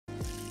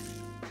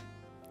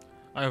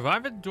I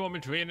arrive at the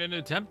dormitory in an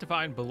attempt to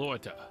find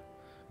Belorta,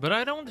 but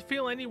I don't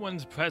feel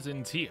anyone's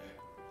presence here.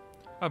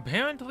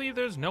 Apparently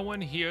there's no one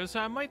here, so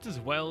I might as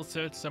well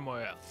search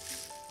somewhere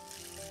else.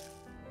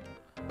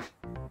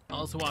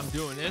 Also, while I'm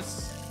doing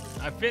this,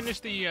 I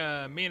finished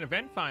the main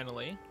event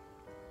finally.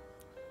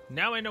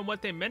 Now I know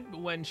what they meant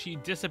when she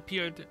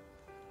disappeared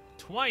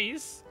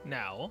twice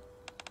now.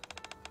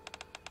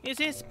 Is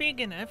this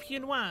big enough,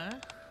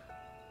 Yunhua?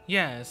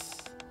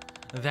 Yes,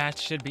 that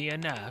should be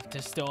enough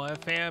to store a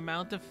fair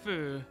amount of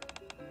food.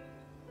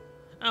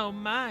 Oh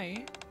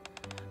my,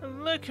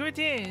 look who it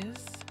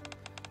is.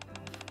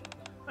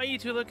 Are you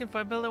two looking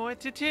for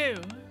Belorta too?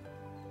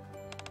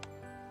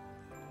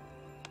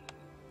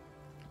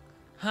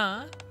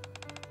 Huh?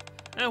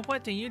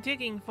 What are you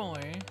digging for?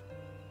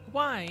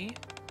 Why?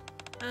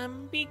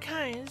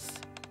 Because,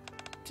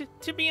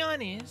 to be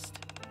honest,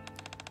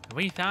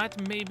 we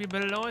thought maybe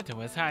Belorta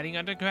was hiding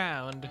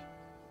underground.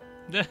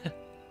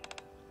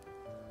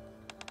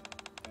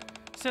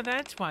 So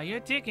that's why you're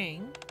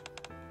digging?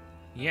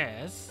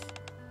 Yes.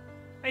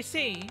 I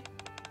see.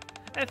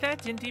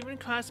 That didn't even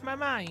cross my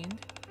mind.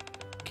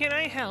 Can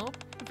I help?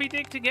 If we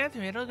dig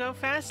together, it'll go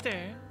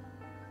faster.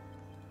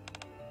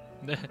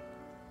 The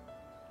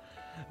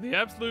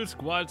Absolute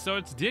Squad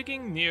starts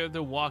digging near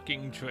the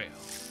walking trail.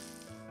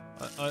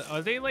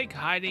 Are they like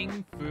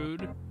hiding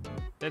food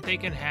that they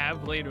can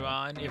have later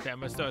on if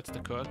Emma starts to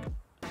cook?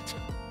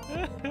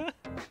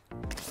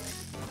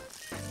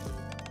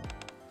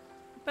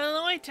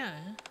 Belorta,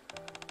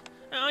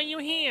 are you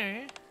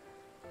here?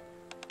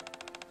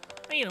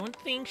 I don't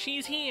think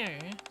she's here.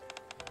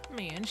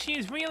 Man,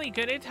 she's really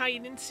good at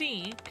hide and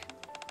seek.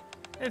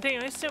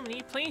 There are so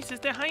many places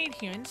to hide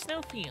here in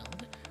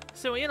Snowfield,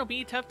 so it'll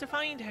be tough to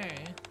find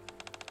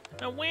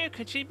her. Where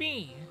could she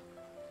be?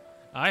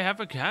 I have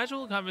a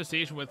casual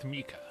conversation with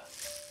Mika.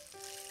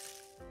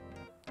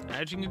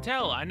 As you can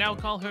tell, I now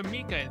call her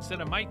Mika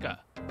instead of Micah,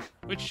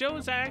 which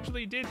shows I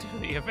actually did do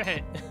the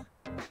event.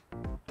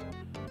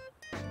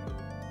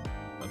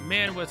 But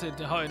man, was it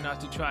hard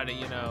not to try to,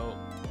 you know,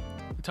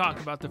 talk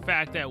about the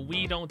fact that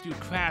we don't do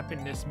crap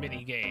in this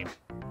mini game.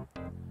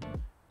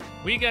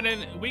 We got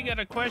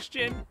a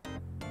question.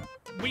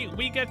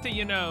 We get to,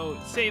 you know,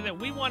 say that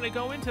we want to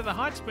go into the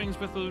hot springs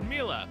with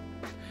Ludmilla,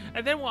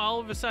 and then we're all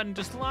of a sudden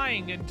just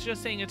lying and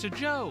just saying it's a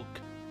joke.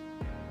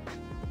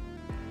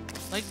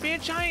 Like,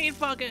 bitch, I ain't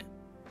fucking.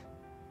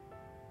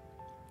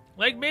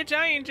 Like, bitch,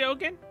 I ain't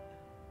joking.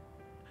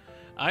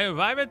 I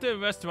arrive at the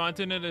restaurant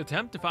in an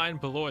attempt to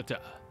find Belorta,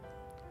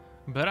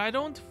 but I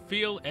don't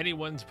feel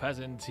anyone's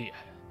presence here.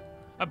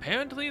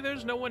 Apparently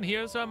there's no one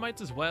here, so I might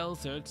as well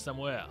search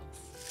somewhere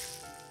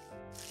else.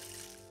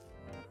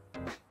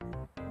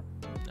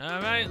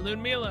 Alright,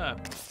 Ludmilla.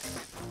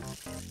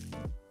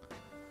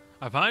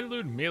 I find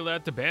Ludmilla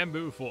at the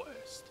bamboo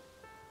forest.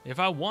 If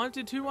I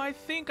wanted to, I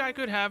think I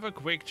could have a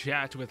quick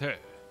chat with her.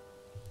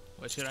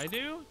 What should I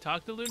do?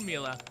 Talk to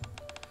Ludmilla.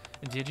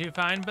 Did you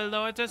find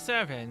Belorta's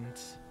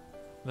servant?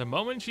 The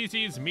moment she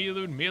sees me,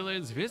 Ludmilla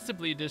is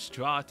visibly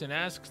distraught and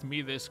asks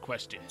me this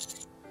question.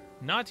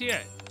 Not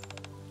yet.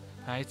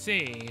 I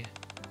see.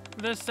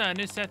 The sun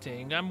is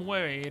setting. I'm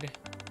worried.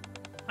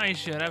 I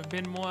should have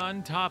been more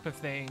on top of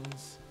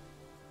things.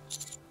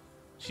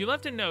 She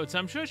left a note, so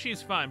I'm sure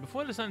she's fine.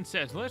 Before the sun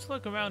sets, let's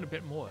look around a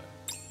bit more.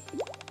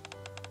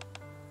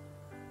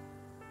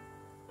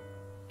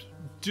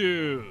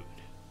 Dude.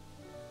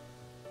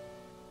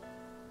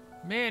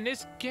 Man,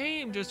 this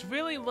game just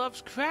really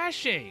loves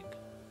crashing.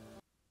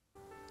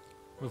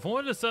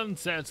 Before the sun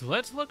sets,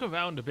 let's look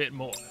around a bit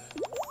more.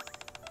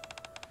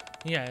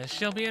 Yes,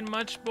 she'll be in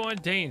much more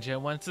danger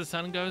once the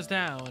sun goes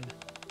down.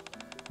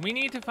 We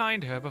need to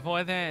find her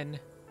before then.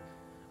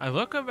 I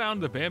look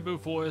around the bamboo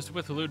forest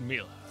with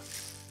Ludmilla.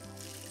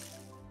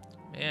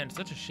 Man, it's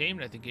such a shame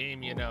that the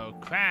game, you know,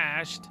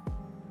 crashed.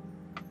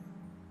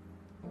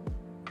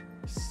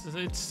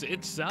 It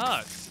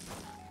sucks.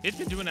 It's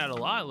been doing that a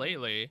lot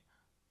lately.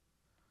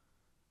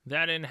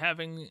 That and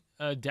having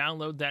a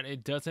download that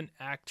it doesn't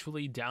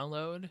actually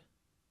download.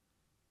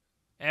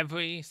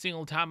 Every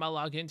single time I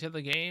log into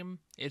the game,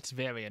 it's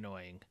very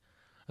annoying.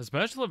 A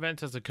special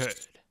event has occurred.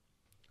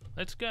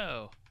 Let's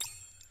go.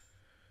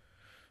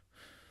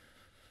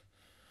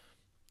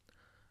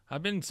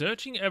 I've been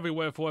searching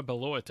everywhere for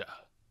Belorta,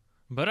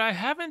 but I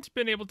haven't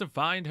been able to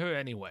find her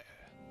anywhere.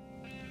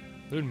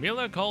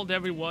 Ludmilla called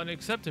everyone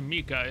except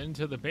Mika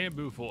into the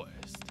bamboo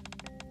forest.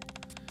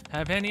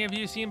 Have any of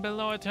you seen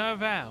Belorta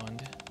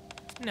around?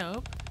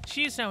 Nope,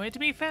 she's nowhere to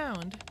be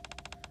found.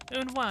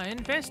 Yunhua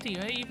and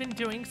Vestia are even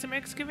doing some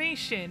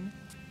excavation.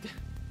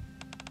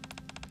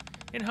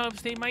 In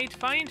hopes they might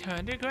find her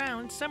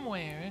underground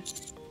somewhere.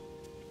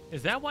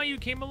 Is that why you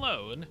came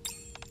alone?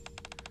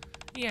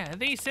 Yeah,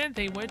 they said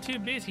they were too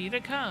busy to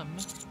come.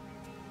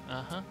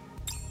 Uh-huh.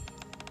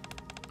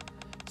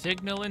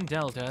 Signal and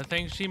Delta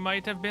think she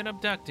might have been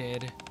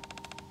abducted.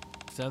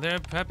 So they're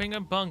prepping a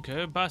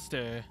bunker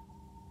buster.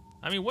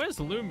 I mean, where's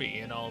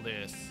Lumi in all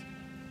this?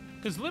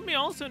 Because Lumi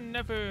also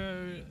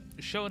never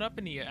showed up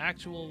in the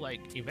actual,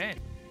 like, event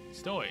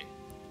story.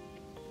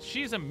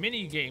 She's a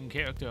mini-game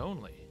character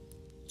only.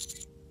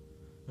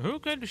 Who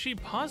could she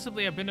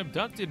possibly have been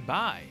abducted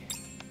by?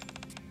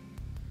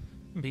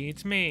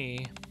 Beats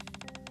me.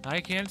 I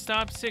can't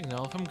stop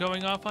Signal from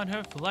going off on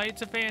her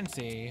flights of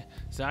fancy,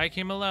 so I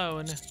came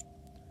alone.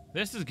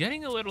 This is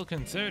getting a little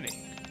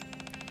concerning.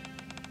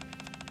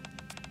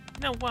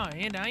 No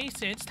worry, I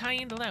searched high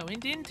and low and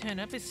didn't turn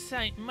up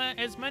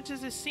as much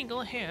as a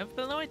single hair of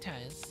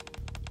Belorta's.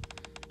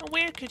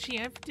 Where could she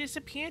have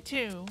disappeared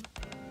to?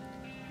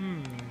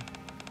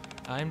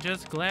 I'm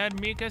just glad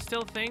Mika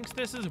still thinks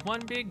this is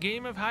one big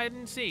game of hide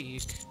and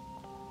seek.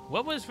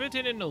 What was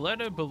written in the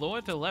letter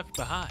Belorta left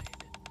behind?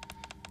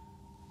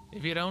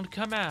 If you don't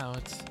come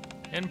out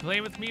and play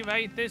with me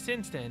right this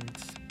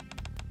instant,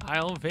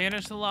 I'll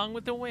vanish along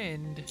with the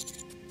wind.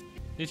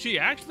 Did she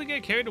actually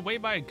get carried away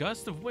by a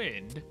gust of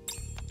wind?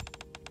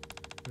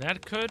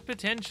 That could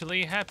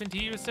potentially happen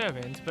to you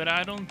servants, but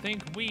I don't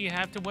think we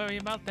have to worry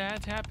about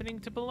that happening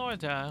to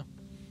Belorta.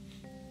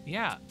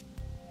 Yeah.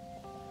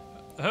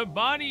 Her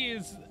body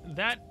is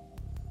that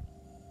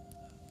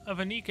of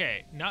a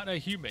Nikke, not a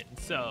human,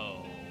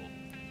 so...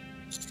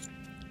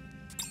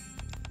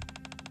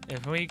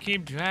 If we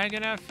keep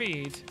dragging our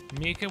feet,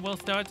 Mika will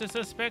start to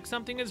suspect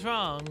something is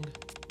wrong.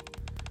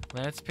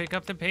 Let's pick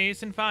up the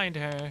pace and find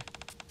her.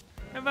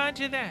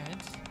 Roger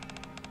that.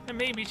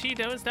 Maybe she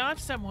dozed off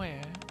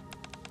somewhere.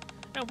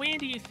 Where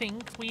do you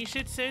think we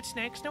should search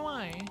next or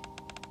why?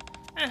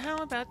 How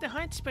about the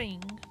hot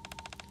spring?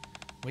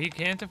 We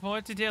can't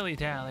afford to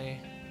dilly-dally.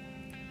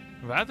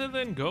 Rather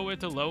than go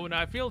it alone,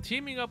 I feel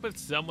teaming up with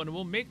someone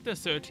will make the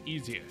search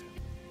easier.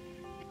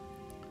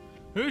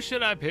 Who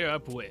should I pair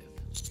up with?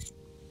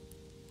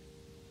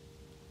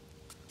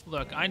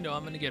 Look, I know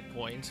I'm gonna get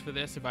points for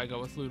this if I go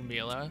with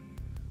Ludmilla,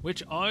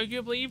 which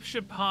arguably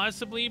should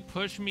possibly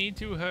push me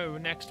to her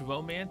next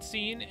romance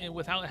scene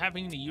without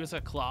having to use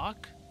a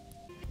clock.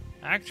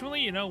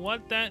 Actually, you know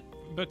what?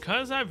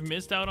 Because I've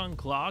missed out on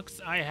clocks,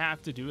 I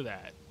have to do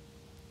that.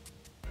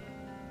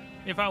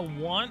 If I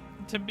want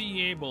to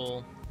be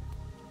able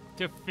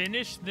to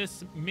finish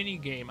this mini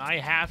game, I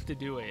have to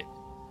do it.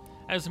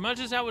 As much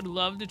as I would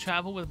love to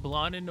travel with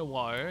Blonde and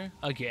Noir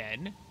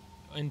again,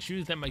 and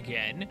choose them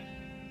again,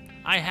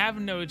 I have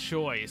no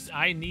choice.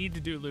 I need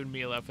to do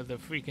Ludmilla for the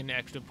freaking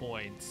extra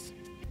points.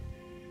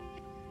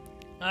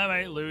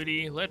 Alright,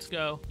 Ludi, let's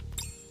go.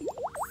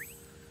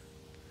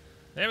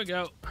 There we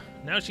go.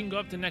 Now she can go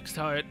up to next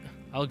heart.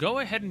 I'll go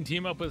ahead and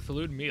team up with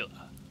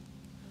Ludmilla.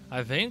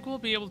 I think we'll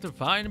be able to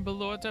find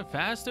Belorta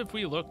fast if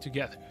we look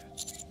together.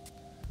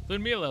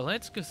 Ludmilla,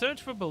 let's go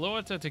search for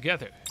Belorta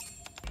together.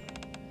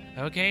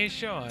 Okay,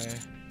 sure.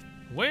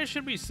 Where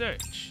should we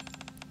search?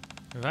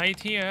 Right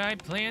here, I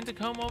plan to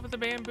comb over the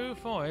bamboo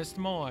forest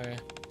more.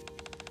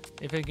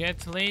 If it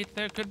gets late,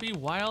 there could be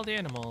wild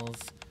animals,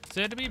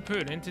 so it'd be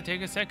prudent to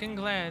take a second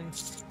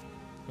glance.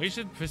 We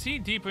should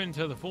proceed deeper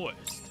into the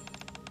forest.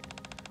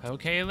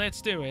 Okay,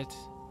 let's do it.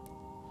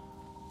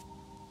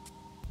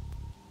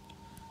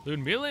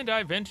 Ludmilla and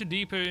I ventured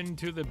deeper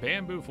into the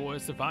bamboo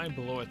forest to find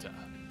Belorta,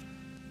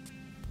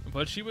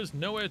 but she was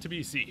nowhere to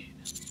be seen.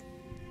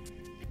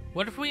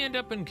 What if we end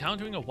up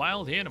encountering a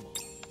wild animal?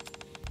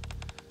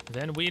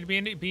 Then we'd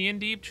be in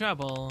deep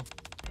trouble.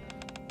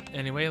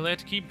 Anyway,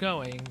 let's keep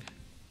going.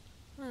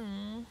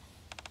 Did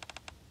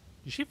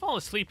she fall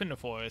asleep in the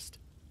forest?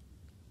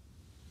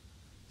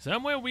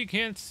 Somewhere we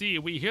can't see,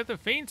 we hear the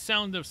faint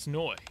sound of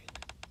snoring.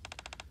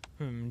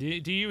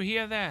 Do you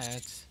hear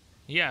that?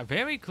 Yeah,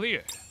 very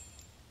clear.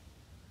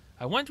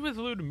 I went with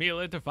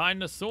Ludmilla to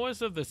find the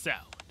source of the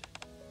sound.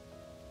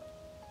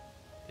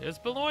 There's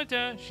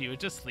Belorta. She was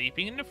just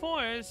sleeping in the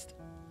forest.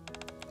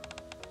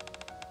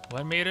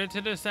 What made her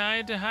to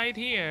decide to hide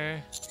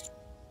here?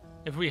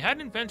 If we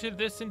hadn't ventured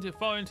this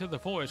far into the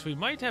forest, we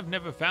might have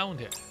never found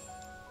her.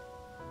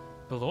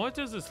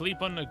 Belorta's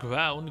asleep on the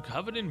ground,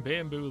 covered in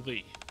bamboo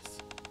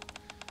leaves.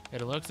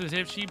 It looks as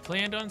if she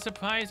planned on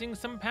surprising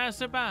some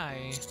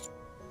passerby.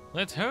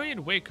 Let's hurry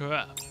and wake her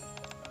up.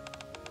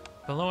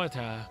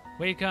 Belorta,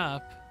 wake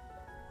up.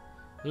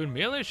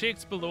 Ludmilla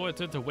shakes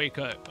Belorta to wake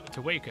her.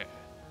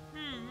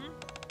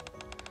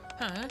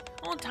 Huh?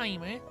 Old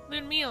timer,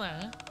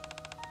 Ludmilla.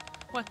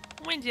 What?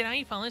 When did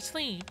I fall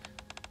asleep?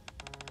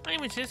 I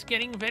was just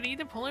getting ready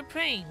to pull a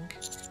prank.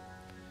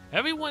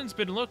 Everyone's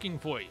been looking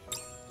for you.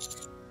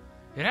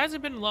 It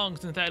hasn't been long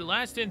since that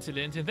last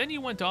incident, and then you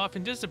went off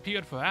and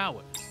disappeared for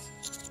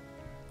hours,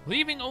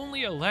 leaving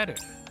only a letter.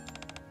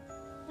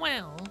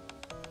 Well,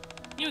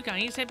 you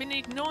guys have been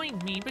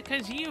ignoring me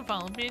because you've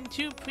all been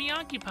too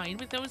preoccupied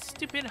with those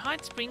stupid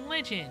hot spring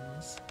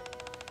legends.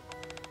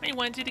 I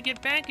wanted to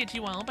get back at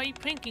you all by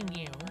pranking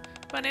you,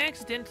 but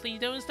accidentally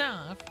dozed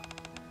off.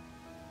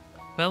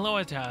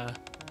 Belorta,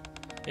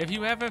 if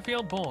you ever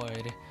feel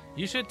bored,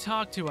 you should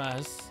talk to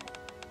us.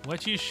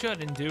 What you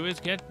shouldn't do is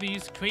get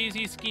these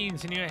crazy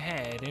schemes in your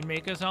head and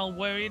make us all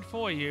worried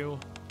for you.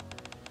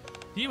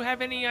 Do you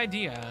have any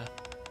idea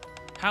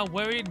how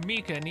worried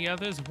Mika and the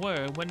others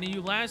were when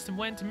you last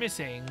went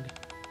missing?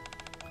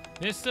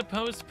 This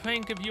supposed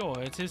prank of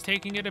yours is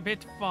taking it a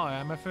bit far,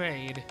 I'm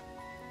afraid.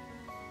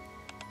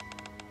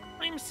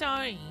 I'm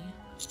sorry.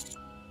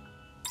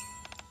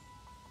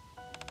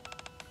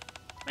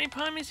 I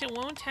promise it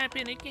won't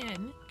happen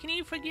again. Can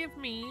you forgive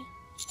me?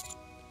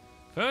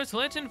 First,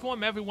 let's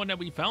inform everyone that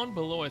we found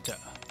Balorta.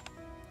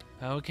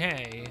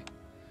 Okay.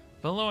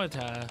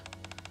 Balorta,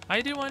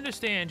 I do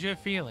understand your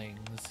feelings.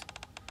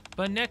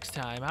 But next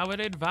time, I would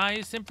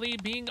advise simply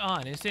being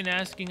honest and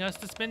asking us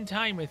to spend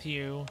time with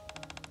you.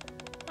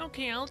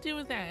 Okay, I'll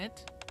do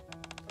that.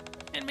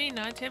 It may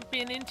not have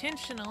been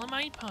intentional on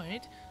my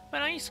part,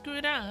 but I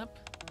screwed up.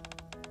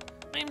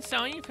 I'm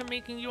sorry for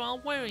making you all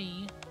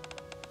worry.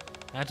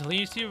 At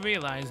least you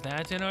realize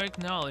that and are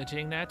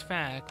acknowledging that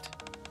fact.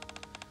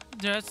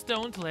 Just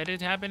don't let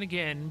it happen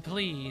again,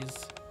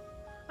 please.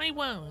 I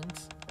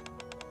won't.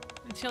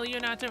 Until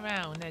you're not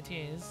around, that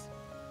is.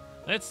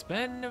 Let's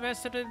spend the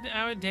rest of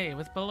our day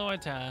with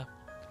Balorta.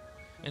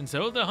 And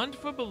so the hunt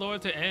for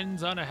Balorta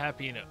ends on a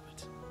happy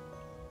note,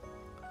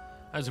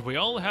 as we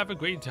all have a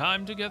great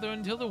time together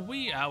until the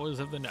wee hours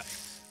of the night.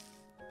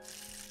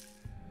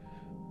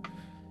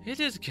 It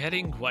is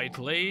getting quite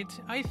late.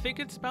 I think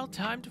it's about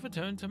time to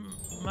return to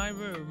my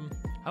room.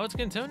 I was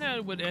concerned that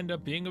it would end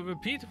up being a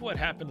repeat of what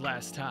happened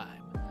last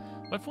time,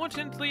 but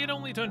fortunately it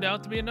only turned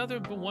out to be another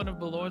one of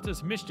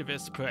Balorta's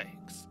mischievous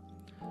pranks.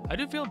 I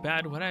do feel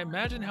bad when I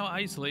imagine how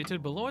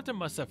isolated Balorta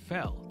must have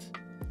felt.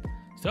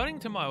 Starting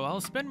tomorrow,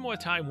 I'll spend more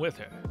time with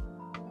her.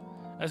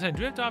 As I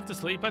drift off to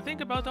sleep, I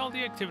think about all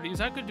the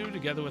activities I could do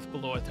together with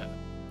Balorta.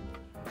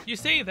 You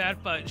say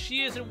that, but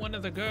she isn't one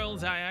of the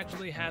girls I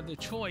actually had the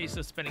choice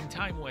of spending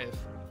time with.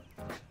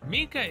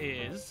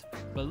 Nikke is,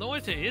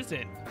 Balorta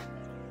isn't.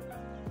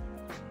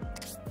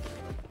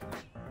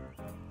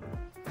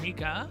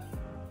 Nikke,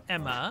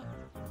 Emma,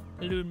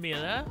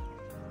 Ludmilla,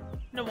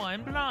 no,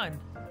 I'm blonde.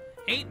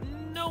 Ain't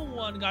no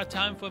one got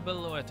time for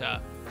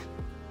Balorta.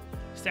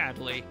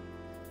 Sadly.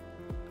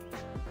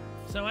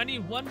 So I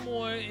need one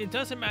more. It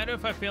doesn't matter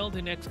if I fail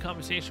the next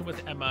conversation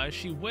with Emma.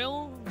 She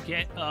will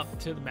get up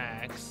to the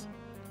max.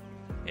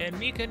 And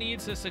Nikke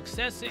needs a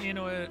success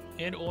or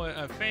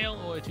a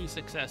fail or 2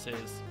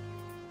 successes.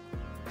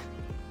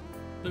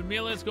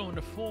 Ludmilla's going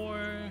to 4.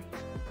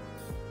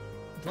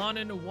 Blonde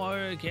in the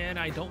water again.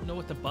 I don't know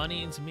what the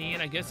bunnies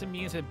mean. I guess it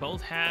means that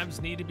both halves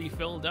need to be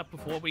filled up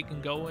before we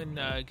can go and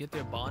get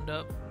their bond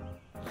up.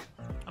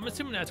 I'm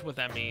assuming that's what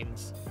that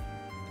means.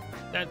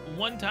 That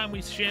one time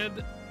we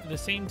shared the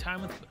same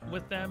time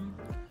with them,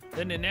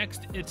 then the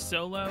next it's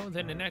solo,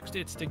 then the next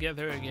it's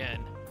together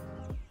again.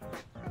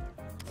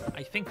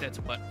 I think that's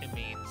what it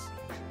means.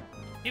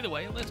 Either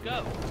way, let's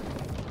go.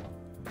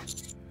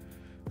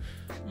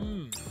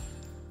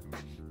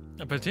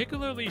 A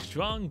particularly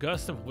strong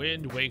gust of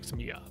wind wakes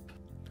me up.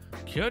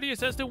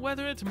 Curious as to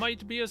whether it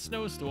might be a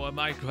snowstorm,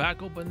 I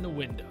crack open the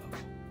window,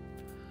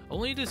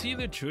 only to see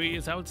the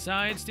trees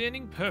outside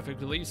standing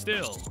perfectly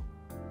still.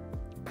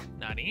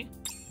 Nani?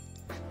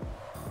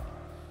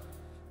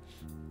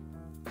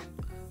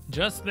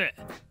 Just then,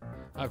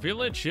 I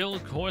feel a chill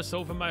course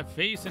over my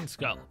face and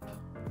scalp.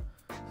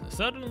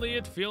 Suddenly,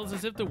 it feels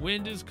as if the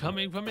wind is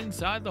coming from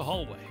inside the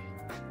hallway.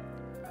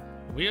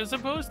 We are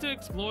supposed to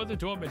explore the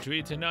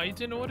dormitory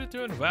tonight in order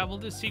to unravel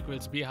the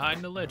secrets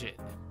behind the legend.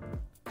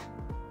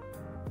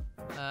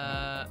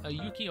 A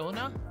Yuki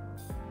Onna?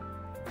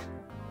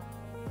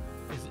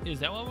 Is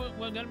that what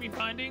we're gonna be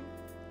finding?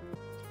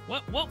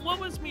 What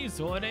was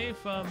Mizore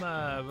from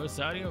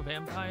Rosario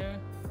Vampire?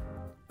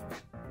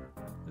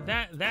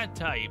 That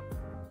type.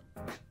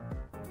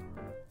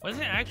 Was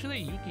it actually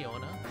Yuki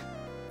Onna?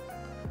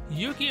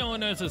 Yuki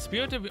Onna is a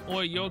spirit of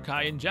or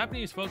yokai in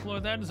Japanese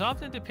folklore that is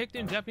often depicted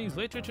in Japanese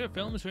literature,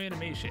 films, or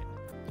animation.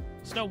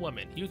 Snow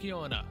Woman, Yuki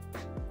Onna.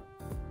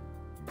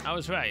 I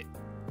was right.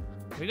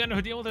 We're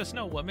gonna deal with a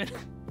Snow Woman.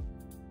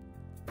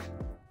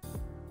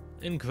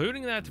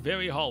 Including that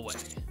very hallway.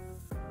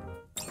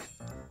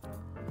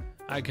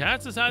 I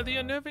cast aside the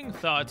unnerving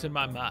thoughts in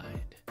my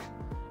mind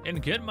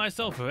and get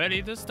myself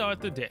ready to start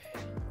the day.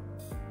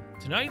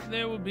 Tonight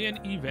there will be an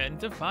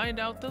event to find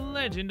out the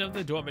legend of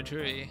the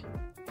dormitory.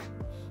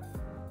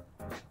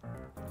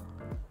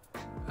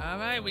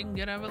 Alright, we can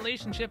get our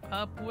relationship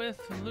up with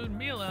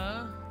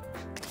Ludmilla.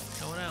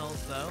 No one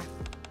else, though.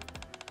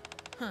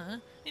 Huh?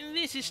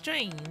 This is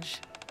strange.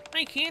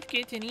 I can't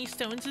get any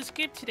stones to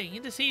skip today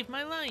to save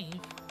my life.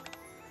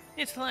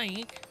 It's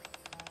like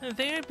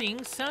they're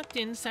being sucked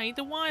inside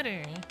the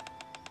water.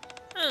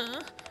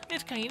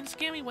 It's kind of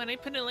scary when I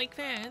put it like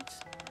that.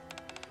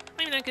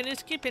 I'm not gonna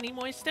skip any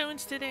more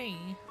stones today.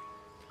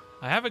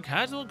 I have a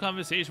casual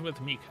conversation with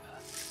Nikke.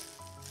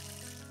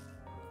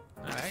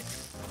 Alright.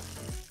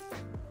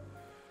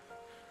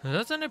 There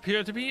doesn't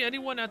appear to be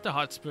anyone at the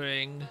hot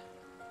spring.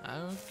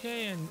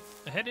 Okay, and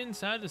head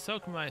inside to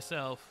soak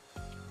myself.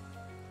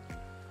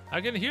 I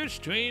can hear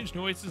strange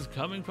noises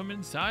coming from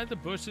inside the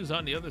bushes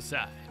on the other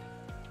side.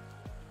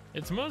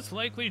 It's most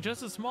likely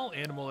just a small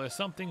animal or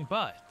something,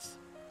 but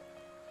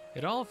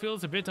it all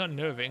feels a bit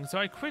unnerving, so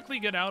I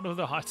quickly get out of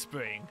the hot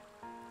spring.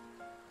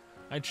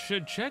 I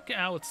should check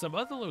out some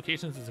other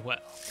locations as well.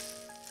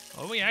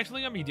 Are we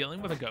actually gonna be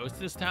dealing with a ghost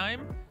this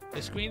time?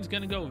 The screen's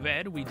gonna go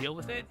red, we deal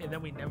with it, and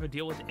then we never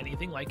deal with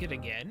anything like it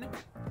again?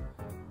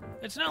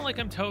 It's not like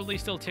I'm totally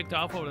still ticked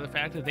off over the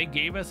fact that they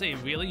gave us a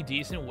really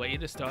decent way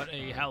to start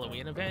a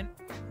Halloween event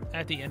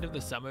at the end of the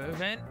summer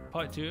event,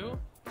 part 2,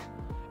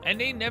 and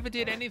they never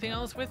did anything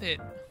else with it.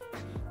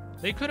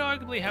 They could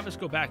arguably have us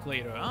go back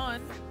later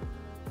on,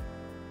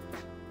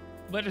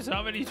 but it's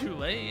already too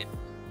late.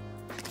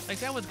 Like,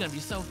 that was gonna be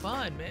so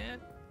fun,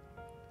 man.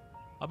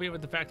 Albeit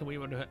with the fact that we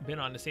would have been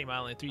on the same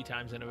island 3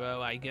 times in a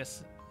row, I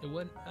guess it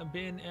wouldn't have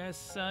been as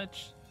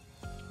such.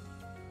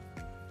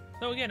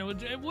 So again,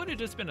 it would have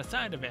just been a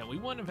side event. We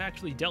wouldn't have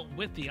actually dealt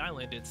with the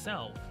island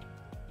itself.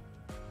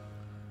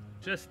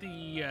 Just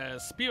the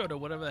spirit or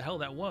whatever the hell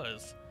that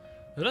was.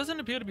 There doesn't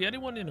appear to be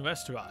anyone in the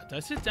restaurant.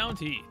 I sit down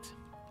to eat.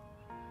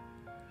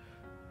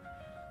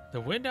 The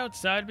wind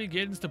outside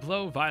begins to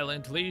blow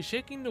violently,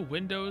 shaking the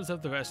windows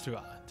of the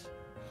restaurant.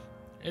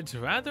 It's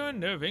rather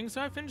unnerving,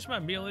 so I finish my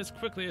meal as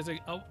quickly as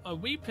are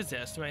we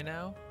possessed right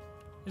now?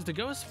 Is the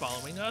ghost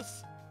following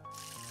us?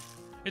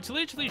 It's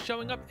literally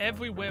showing up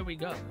everywhere we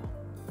go.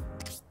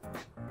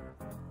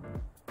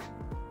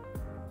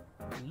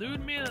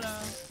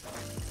 Ludmilla.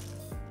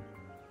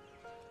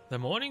 The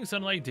morning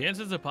sunlight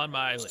dances upon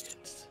my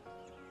eyelids.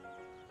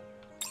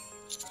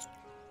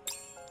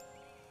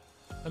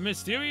 A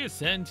mysterious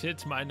scent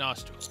hits my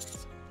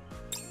nostrils.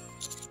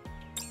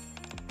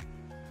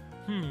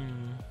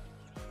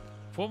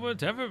 For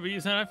whatever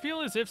reason, I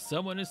feel as if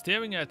someone is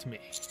staring at me.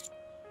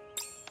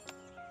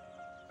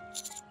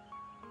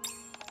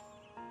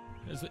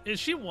 Is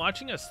she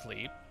watching us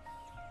sleep?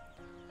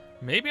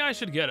 Maybe I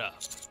should get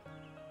up.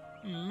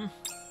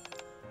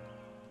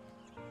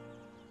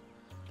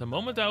 The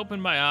moment I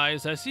open my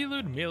eyes, I see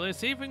Ludmilla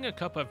savoring a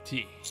cup of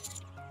tea.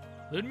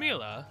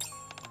 Ludmilla?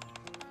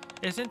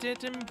 Isn't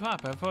it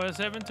improper for a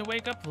servant to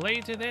wake up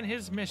later than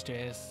his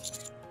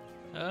mistress?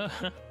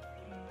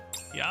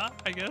 Yeah,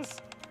 I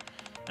guess.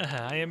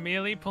 I am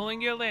merely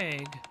pulling your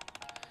leg.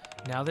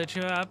 Now that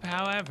you're up,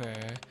 however,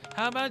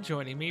 how about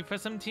joining me for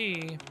some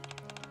tea?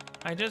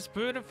 I just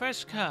brewed a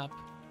fresh cup.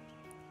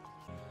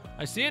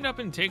 I stand up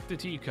and take the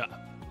teacup.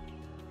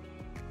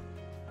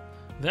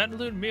 That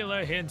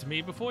Ludmilla hands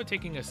me before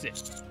taking a sip.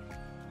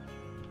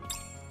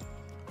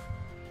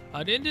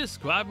 An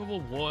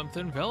indescribable warmth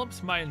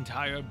envelops my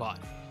entire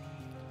body.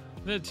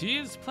 The tea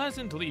is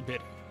pleasantly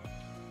bitter,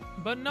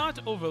 but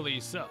not overly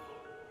so.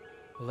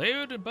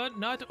 Layered, but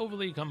not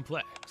overly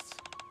complex.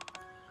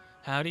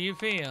 How do you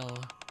feel?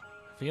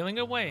 Feeling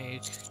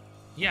awake?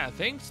 Yeah,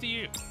 thanks to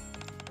you.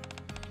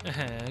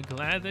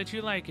 Glad that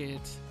you like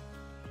it.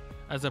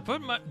 As I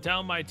put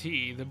down my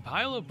tea, the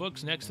pile of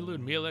books next to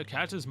Ludmilla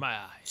catches my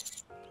eye.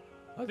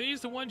 Are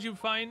these the ones you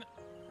found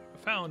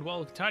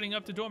while tidying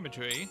up the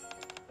dormitory?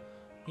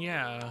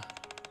 Yeah,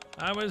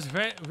 I was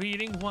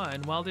reading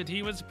one while the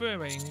tea was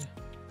brewing.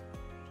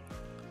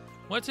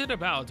 What's it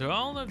about? Are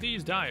all of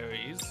these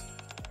diaries?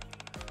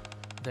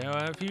 There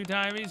are a few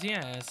diaries,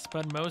 yes,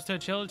 but most are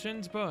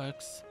children's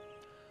books.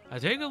 I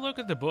take a look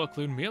at the book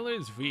Ludmilla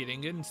is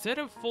reading. Instead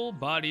of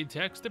full-bodied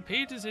text, the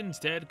pages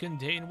instead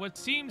contain what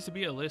seems to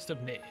be a list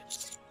of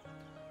names.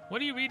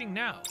 What are you reading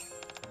now?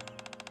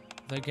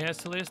 The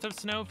guest list of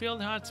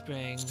Snowfield Hot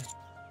Spring.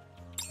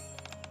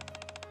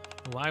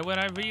 Why would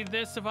I read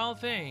this of all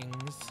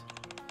things?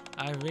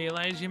 I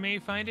realize you may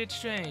find it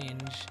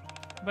strange,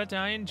 but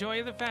I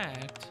enjoy the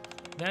fact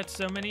that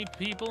so many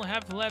people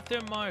have left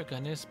their mark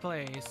on this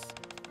place.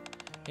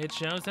 It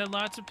shows that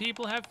lots of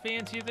people have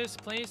fancied this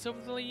place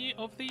over the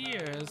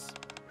years,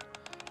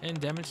 and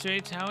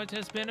demonstrates how it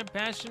has been a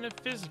bastion of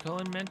physical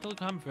and mental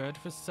comfort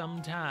for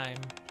some time.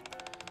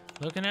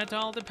 Looking at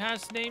all the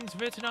past names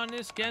written on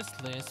this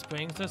guest list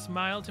brings a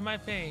smile to my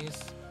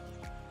face.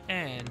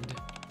 And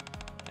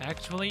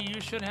actually,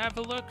 you should have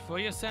a look for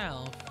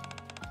yourself.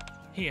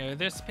 Here,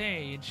 this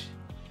page.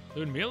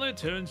 Ludmilla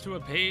turns to a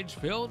page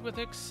filled with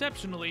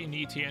exceptionally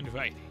neat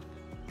handwriting.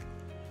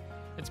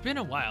 It's been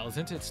a while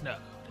since it snowed.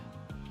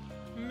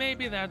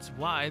 Maybe that's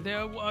why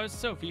there are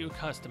so few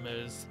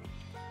customers.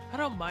 I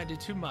don't mind it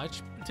too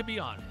much, to be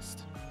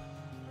honest.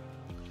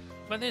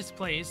 But this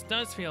place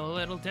does feel a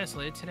little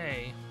desolate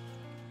today.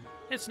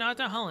 It's not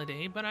a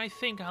holiday, but I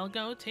think I'll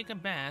go take a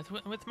bath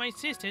with my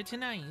sister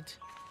tonight.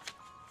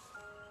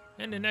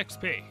 And the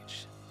next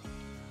page.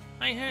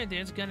 I heard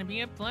there's gonna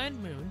be a blood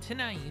moon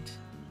tonight.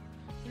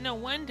 No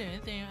wonder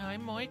there are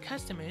more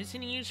customers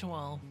than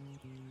usual.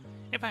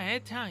 If I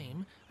had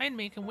time, I'd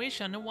make a wish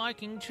on the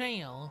walking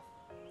trail.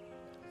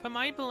 For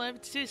my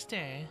beloved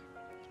sister.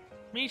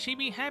 May she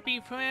be happy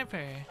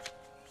forever.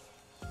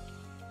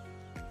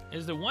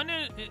 Is the one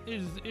that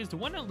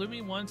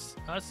Luby wants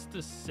us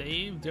to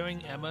save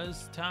during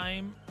Emma's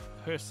time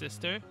her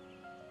sister?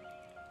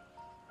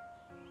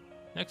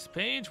 Next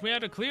page, we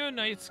had a clear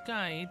night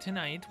sky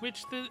tonight,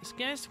 which the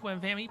guests were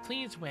very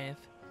pleased with.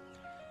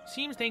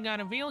 Seems they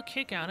got a real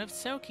kick out of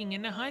soaking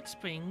in the hot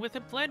spring with a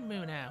blood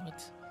moon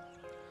out.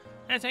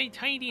 As I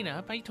tidied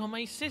up, I told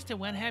my sister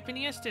what happened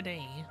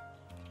yesterday.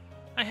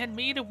 I had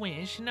made a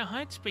wish and the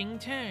hot spring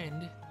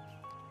turned.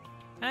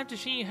 After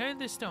she heard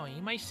the story,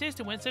 my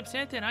sister was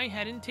upset that I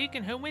hadn't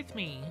taken her with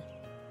me.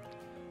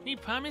 We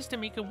promised to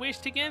make a wish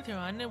together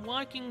on the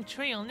walking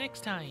trail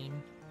next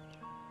time.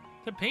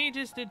 The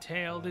pages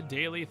detail the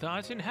daily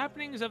thoughts and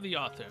happenings of the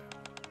author.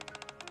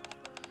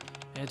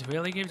 It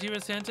really gives you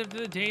a sense of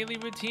the daily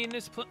routine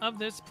of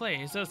this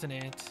place, doesn't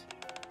it?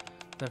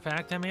 The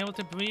fact I'm able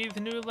to breathe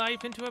new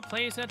life into a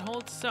place that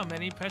holds so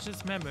many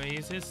precious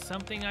memories is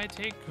something I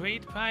take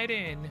great pride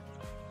in.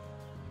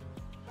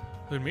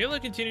 Ludmilla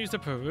continues to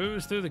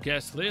peruse through the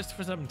guest list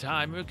for some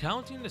time,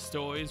 recounting the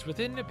stories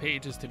within the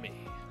pages to me.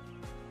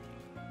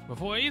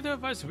 Before either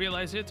of us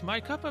realize it, my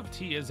cup of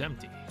tea is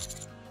empty.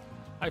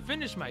 I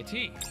finished my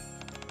tea.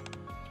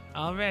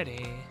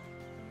 Already.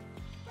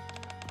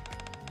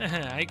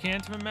 I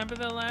can't remember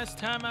the last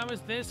time I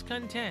was this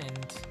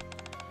content.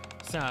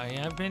 Sorry,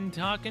 I've been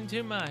talking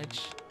too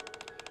much.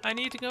 I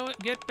need to go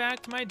get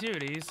back to my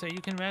duties so you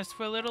can rest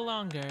for a little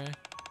longer.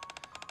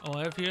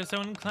 Or if you're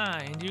so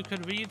inclined, you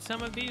could read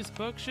some of these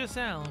books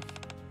yourself.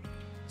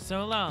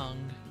 So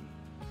long.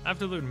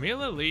 After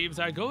Ludmilla leaves,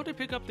 I go to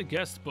pick up the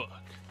guest book.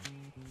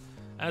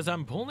 As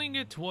I'm pulling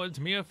it towards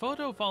me, a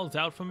photo falls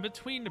out from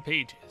between the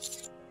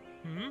pages.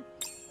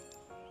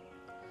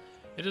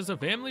 It is a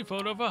family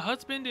photo of a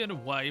husband and a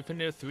wife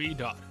and their 3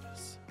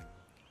 daughters.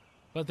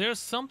 But there's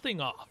something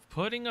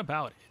off-putting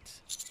about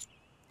it.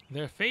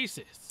 Their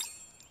faces.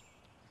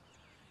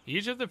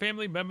 Each of the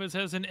family members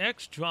has an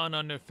X drawn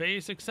on their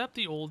face except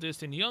the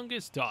oldest and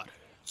youngest daughter.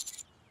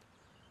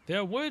 There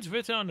are words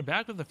written on the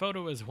back of the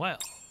photo as well.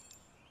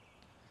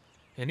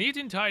 In neat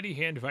and tidy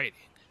handwriting.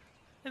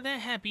 The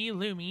Happy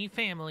Lumi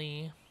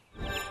family.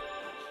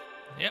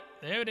 Yep,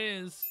 there it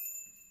is.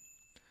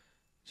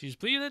 She's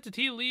pleased that the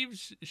tea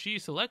leaves she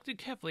selected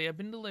carefully have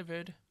been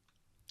delivered.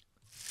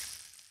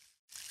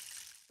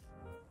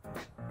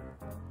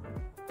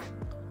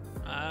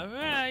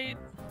 Alright.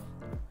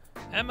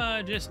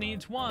 Emma just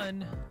needs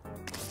one.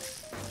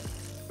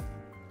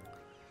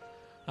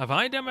 I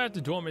find Emma at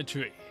the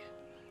dormitory.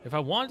 If I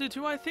wanted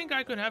to, I think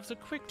I could have a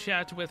quick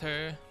chat with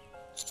her.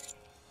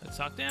 Let's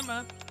talk to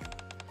Emma.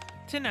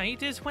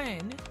 Tonight is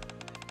when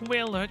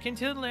we'll look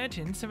into the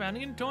legends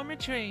surrounding the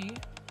dormitory.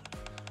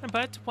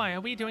 But why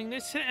are we doing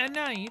this at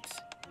night?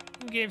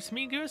 It gives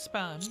me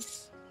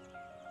goosebumps.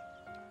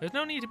 There's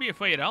no need to be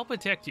afraid. I'll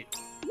protect you.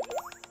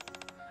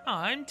 Oh,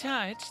 I'm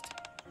touched.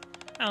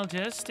 I'll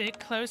just stick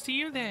close to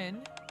you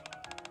then.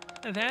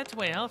 That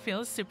way I'll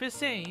feel super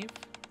safe.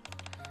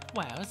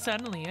 Wow,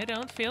 suddenly I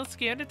don't feel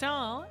scared at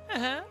all.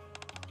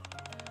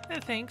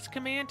 Thanks,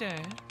 Commander.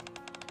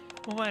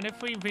 What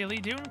if we really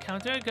do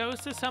encounter a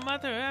ghost or some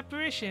other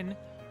apparition?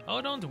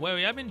 Oh, don't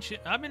worry. I've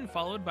been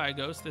followed by a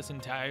ghost this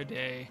entire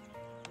day.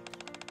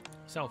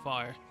 So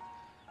far.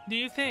 Do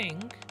you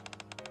think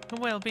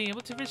we'll be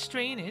able to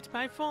restrain it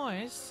by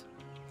force?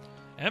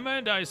 Emma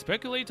and I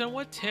speculate on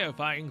what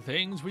terrifying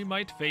things we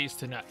might face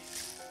tonight.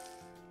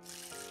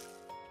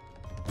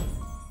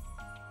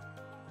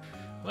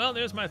 Well,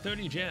 there's my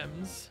 30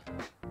 gems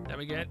that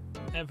we get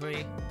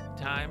every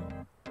time.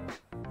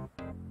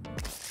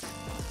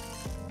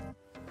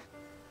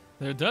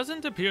 There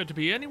doesn't appear to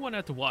be anyone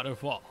at the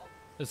waterfall.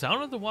 The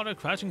sound of the water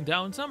crashing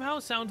down somehow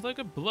sounds like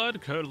a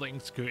blood-curdling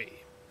scream,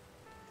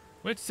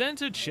 which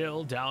sends a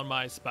chill down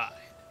my spine.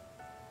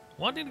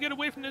 Wanting to get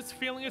away from this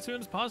feeling as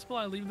soon as possible,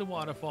 I leave the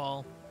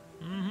waterfall.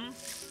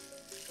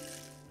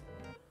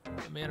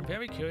 But man, I'm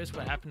very curious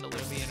what happened to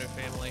Lumi and her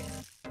family.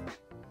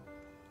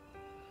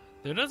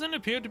 There doesn't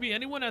appear to be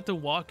anyone at the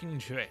walking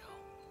trail.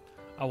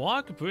 I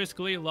walk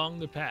briskly along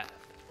the path.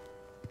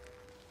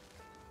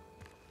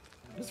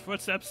 There's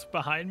footsteps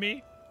behind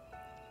me.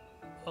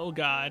 Oh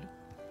god.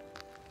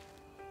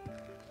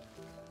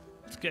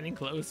 It's getting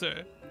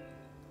closer.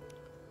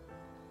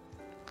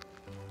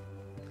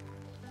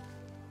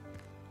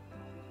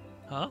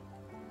 Huh?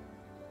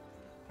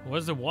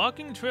 Was the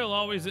walking trail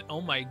always...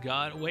 Oh my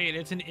god, wait,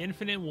 it's an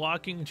infinite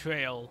walking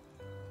trail.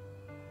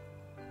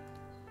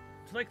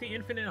 It's like the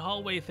infinite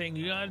hallway thing,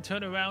 you gotta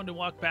turn around and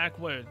walk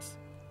backwards.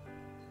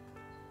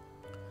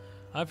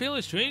 I feel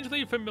a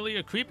strangely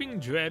familiar creeping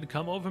dread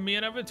come over me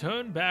and I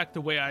return back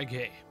the way I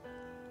came.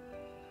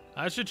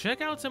 I should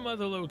check out some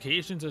other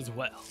locations as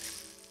well.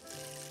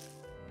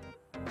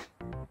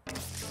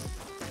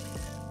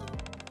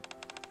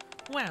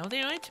 Wow,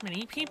 there aren't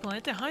many people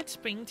at the hot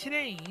spring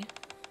today.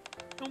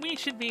 We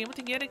should be able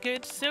to get a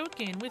good soak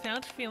in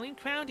without feeling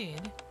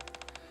crowded.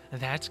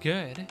 That's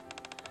good.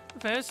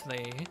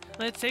 Firstly,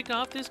 let's take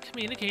off this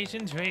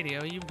communications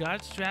radio you've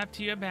got strapped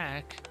to your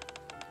back.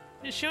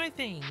 Sure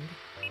thing.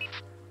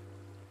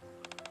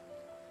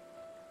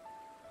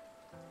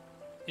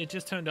 It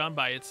just turned on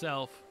by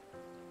itself.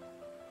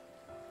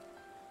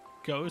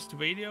 Ghost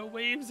radio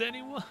waves,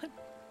 anyone?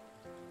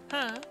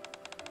 Huh?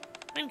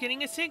 I'm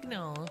getting a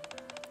signal.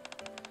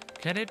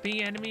 Could it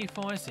be enemy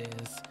forces?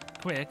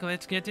 Quick,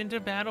 let's get into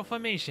battle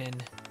formation.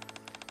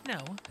 No,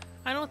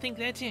 I don't think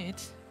that's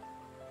it.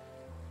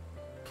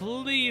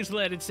 Please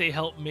let it say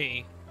help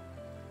me.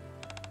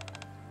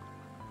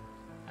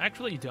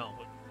 Actually,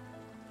 don't.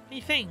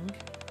 You think?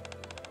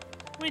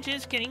 We're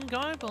just getting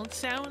garbled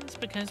sounds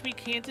because we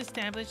can't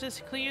establish a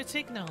clear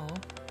signal.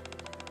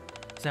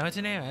 So it's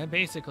an error,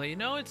 basically.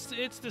 No, it's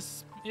the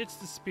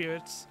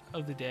spirits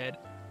of the dead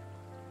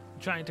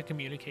trying to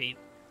communicate.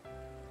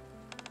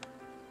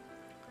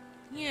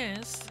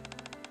 Yes,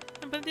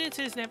 but this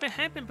has never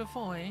happened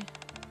before.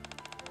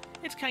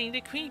 It's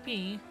kinda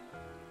creepy.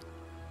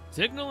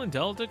 Signal and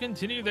Delta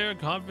continue their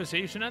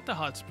conversation at the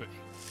hot spring.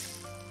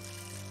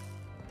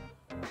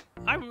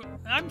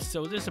 I'm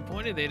so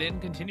disappointed they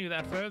didn't continue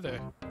that further.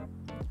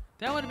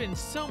 That would have been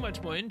so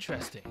much more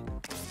interesting.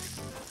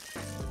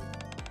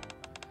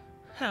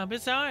 How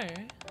bizarre.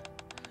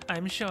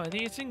 I'm sure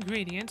these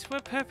ingredients were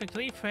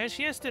perfectly fresh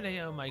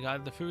yesterday. Oh my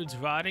god, the food's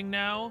rotting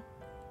now.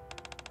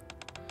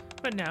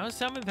 But now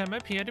some of them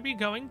appear to be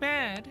going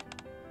bad.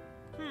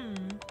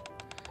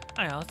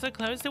 I also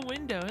closed the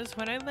windows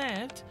when I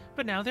left,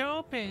 but now they're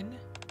open.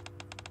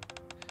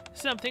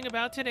 Something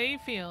about today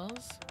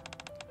feels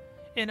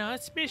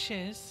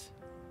inauspicious.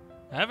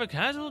 Have a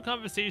casual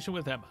conversation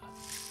with Emma.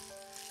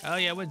 Oh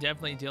yeah, we're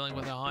definitely dealing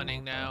with a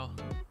haunting now.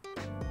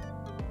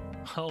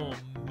 Oh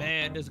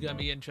man, this is gonna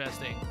be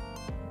interesting.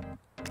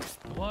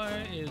 The war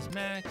is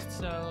maxed,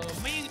 so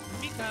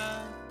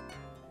Mika.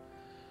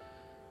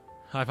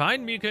 I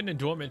find Mika in a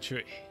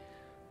dormitory.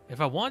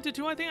 If I wanted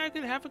to, I think I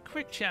could have a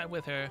quick chat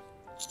with her.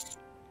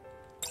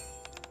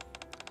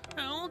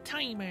 Old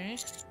timer.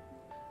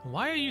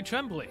 Why are you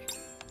trembling?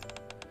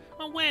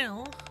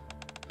 Well,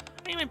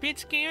 I'm a bit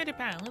scared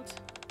about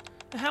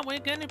how we're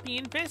gonna be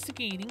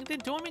investigating the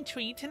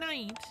dormitory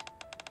tonight.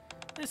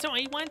 So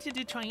I wanted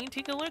to try and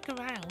take a look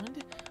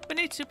around, but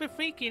it's super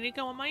freaky to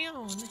go on my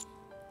own.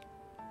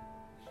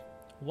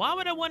 Why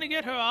would I want to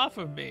get her off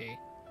of me?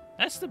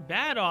 That's the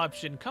bad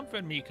option.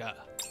 Comfort Mika.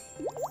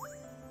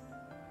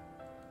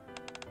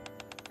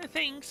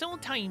 Thanks,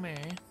 old timer.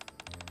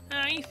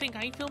 I think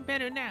I feel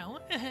better now.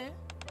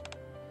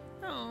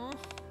 Oh,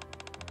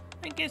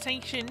 I guess I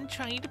shouldn't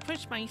try to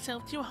push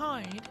myself too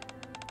hard.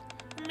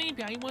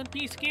 Maybe I won't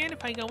be scared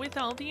if I go with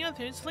all the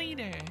others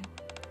later.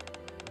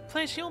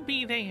 Plus, you'll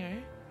be there.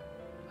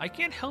 I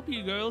can't help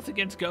you girls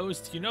against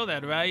ghosts, you know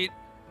that, right?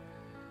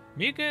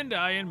 Mika and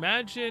I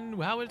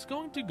imagine how it's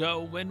going to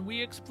go when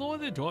we explore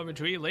the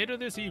dormitory later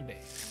this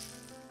evening.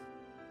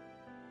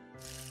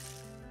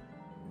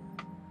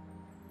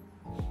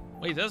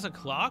 Wait, there's a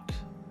clock?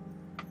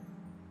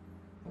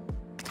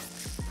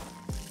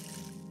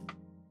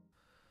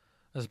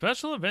 A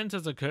special event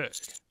has occurred.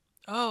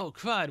 Oh,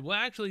 crud, we're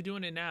actually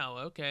doing it now.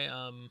 Okay,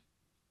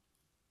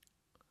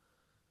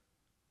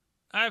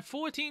 I have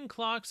 14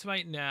 clocks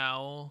right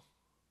now.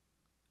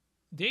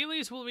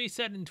 Dailies will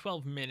reset in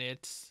 12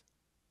 minutes.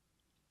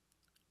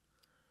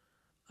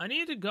 I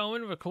need to go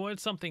and record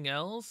something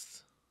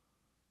else.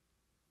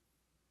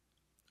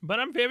 But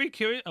I'm very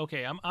curious.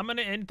 Okay, I'm going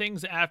to end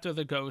things after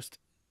the ghost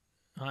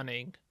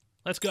hunting.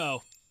 Let's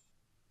go.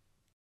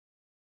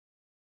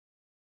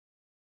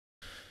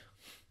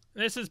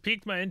 This has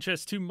piqued my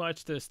interest too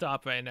much to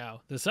stop right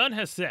now. The sun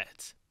has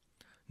set.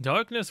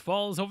 Darkness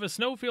falls over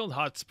Snowfield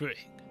Hot Spring.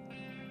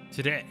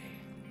 Today,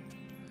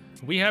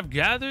 we have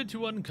gathered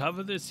to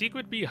uncover the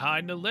secret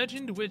behind a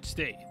legend which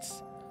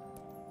states,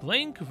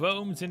 Blank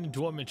roams in a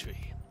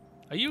dormitory.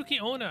 A Yuki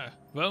owner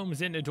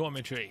roams in a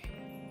dormitory.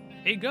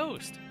 A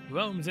ghost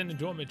roams in a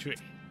dormitory.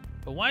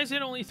 But why is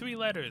it only 3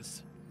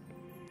 letters?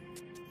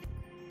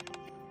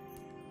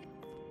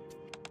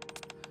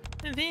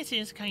 This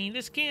is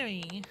kinda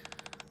scary.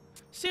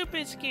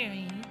 Super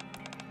scary.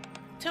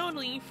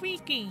 Totally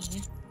freaky.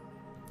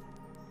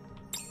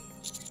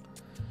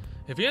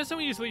 If you're so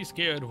easily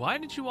scared, why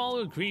did you all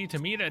agree to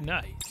meet at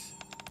night?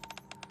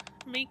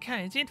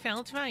 Because it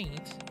felt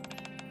right.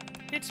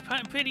 It's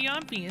pretty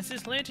obvious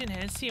this legend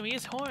has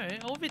serious horror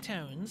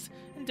overtones,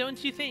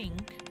 don't you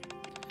think?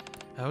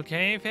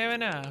 Okay, fair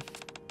enough.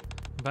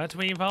 But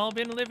we've all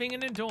been living in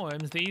the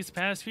dorms these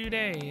past few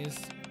days.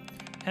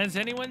 Has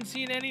anyone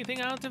seen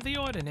anything out of the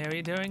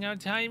ordinary during our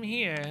time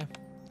here?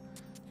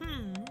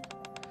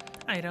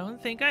 I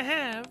don't think I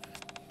have.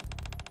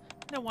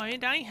 No,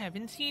 I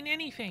haven't seen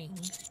anything.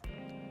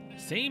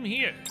 Same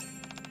here.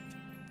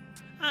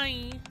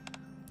 I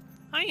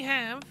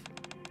have.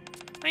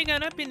 I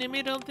got up in the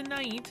middle of the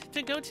night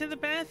to go to the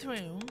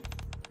bathroom,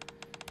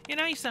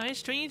 and I saw a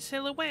strange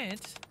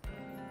silhouette.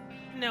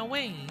 No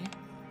way.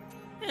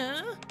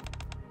 Huh?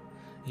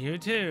 You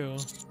too.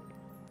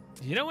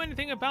 Do you know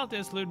anything about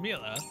this,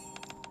 Ludmila?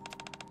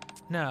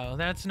 No,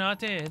 that's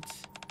not it.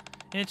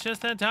 It's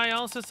just that I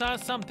also saw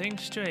something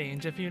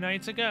strange a few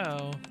nights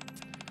ago.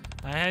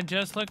 I had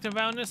just looked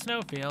around the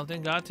snowfield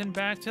and gotten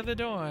back to the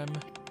dorm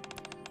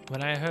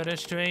when I heard a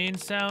strange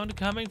sound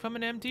coming from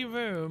an empty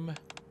room.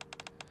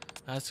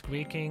 A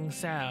squeaking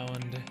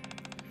sound.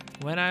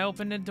 When I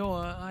opened the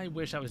door, I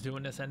wish I was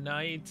doing this at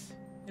night.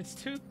 It's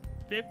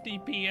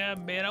 2:50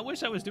 p.m., man. I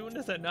wish I was doing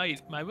this at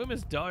night. My room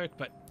is dark,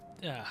 but...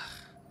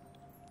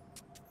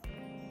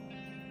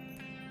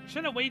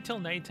 Should I wait till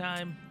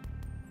nighttime?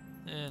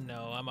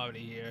 No, I'm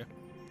already here.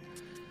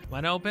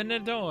 When I opened the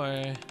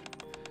door,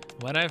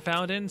 what I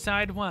found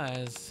inside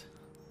was...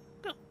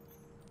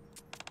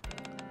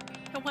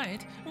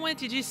 What? What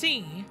did you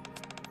see?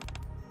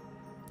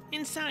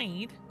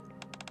 Inside?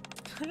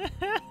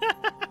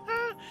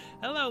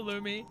 Hello,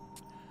 Lumi.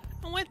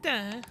 What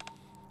the?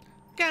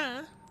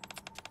 Gah?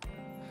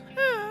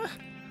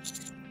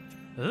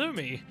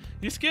 Lumi,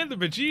 You scared the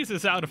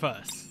bejesus out of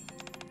us.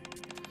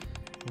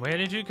 Where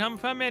did you come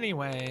from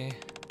anyway?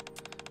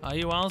 Are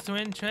you also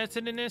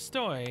interested in this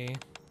story?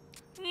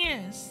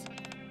 Yes.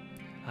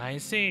 I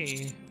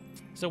see.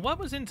 So what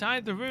was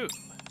inside the room?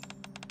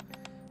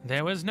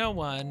 There was no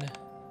one.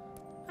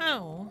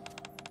 Oh.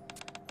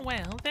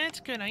 Well, that's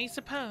good, I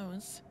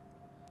suppose.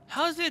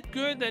 How's it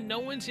good that no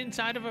one's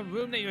inside of a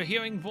room that you're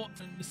hearing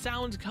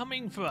sounds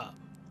coming from?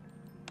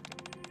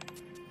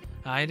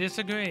 I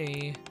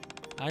disagree.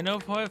 I know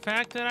for a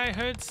fact that I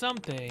heard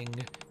something,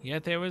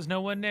 yet there was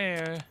no one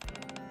there.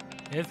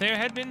 If there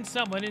had been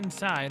someone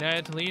inside, I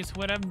at least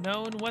would have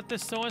known what the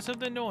source of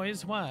the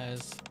noise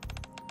was.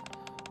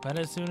 But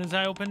as soon as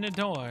I opened the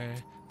door,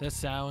 the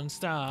sound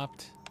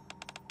stopped.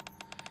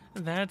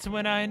 That's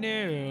when I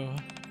knew.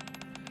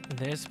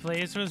 This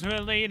place was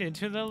related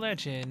to the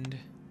legend.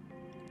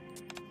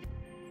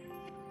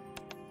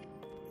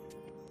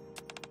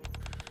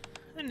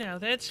 Now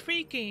that's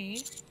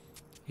freaky.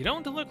 You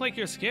don't look like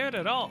you're scared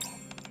at all.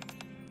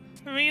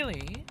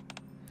 Really?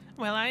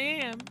 Well, I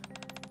am.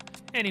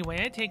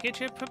 Anyway, I take it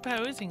you're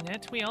proposing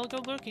that we all go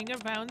looking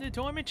around the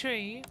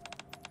dormitory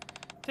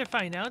to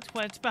find out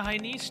what's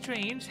behind these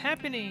strange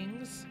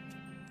happenings.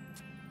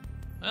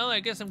 Well, I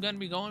guess I'm gonna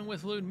be going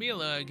with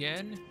Ludmila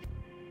again.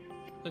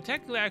 So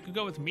technically I could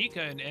go with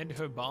Mika and end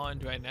her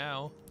bond right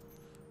now.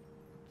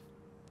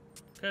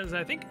 Because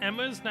I think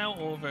Emma's now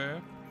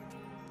over.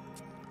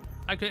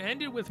 I could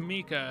end it with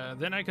Mika,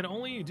 then I could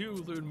only do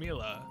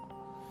Ludmila.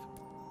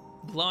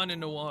 Blonde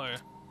and Noir.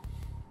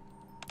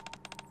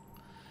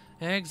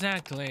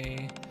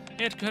 Exactly.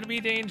 It could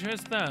be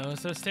dangerous though,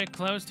 so stick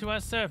close to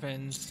us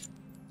servants.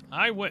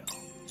 I will.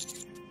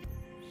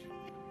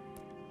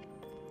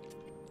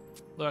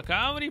 Look,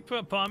 I already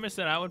promised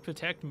that I would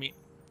protect me.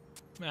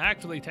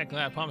 Actually,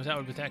 technically I promised I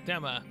would protect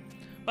Emma.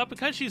 But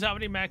because she's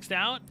already maxed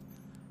out,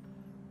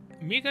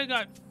 Mika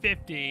got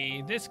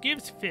 50. This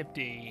gives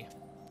 50.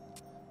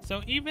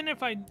 So even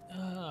if I...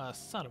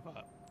 son of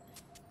a...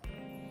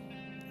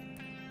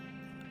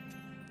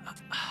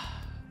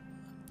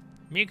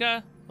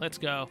 Mika, let's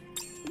go.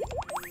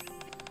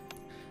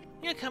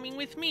 You're coming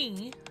with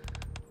me?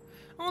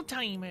 Old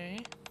timer.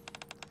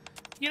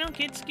 You don't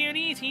get scared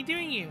easy, do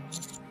you?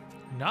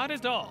 Not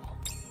at all.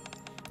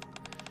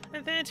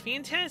 That's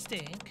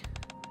fantastic.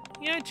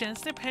 You're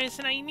just the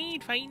person I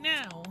need right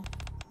now.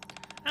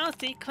 I'll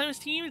stay close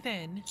to you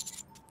then.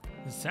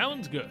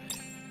 Sounds good.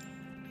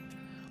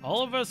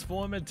 All of us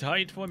form a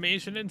tight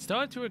formation and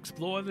start to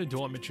explore the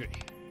dormitory.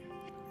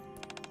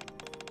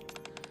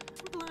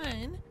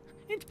 Blood,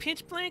 it's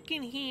pitch black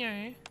in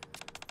here.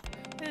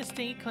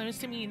 Stay close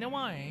to me,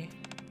 Noir.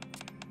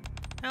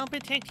 I'll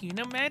protect you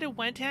no matter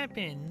what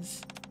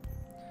happens.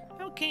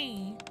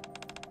 Okay.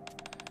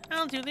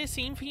 I'll do the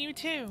same for you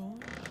too.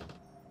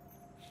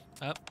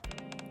 Up.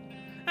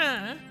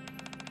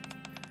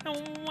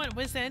 What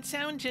was that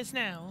sound just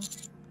now?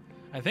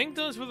 I think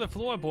those were the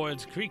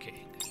floorboards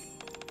creaking.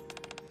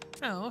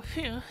 Oh,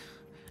 phew.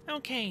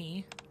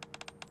 Okay.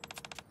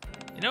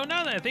 You know,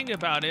 now that I think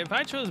about it, if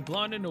I chose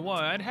Blonde and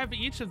Noir, I'd have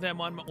each of them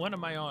on one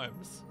of my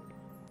arms.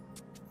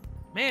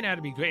 Man,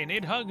 that'd be great. And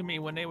they'd hug me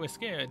when they were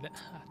scared.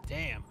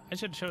 Damn, I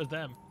should have chose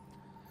them.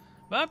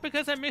 But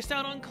because I missed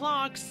out on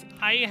clocks,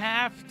 I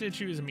have to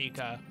choose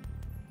Mika.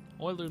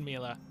 Or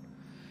Ludmila.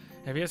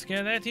 If you're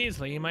scared that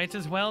easily, you might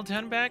as well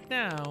turn back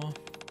now.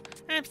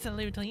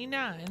 Absolutely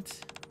not.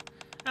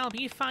 I'll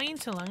be fine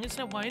so long as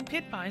Noir and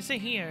Pitboss are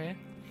here.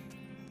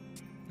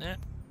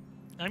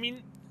 I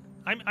mean,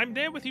 I'm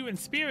there with you in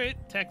spirit,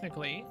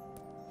 technically.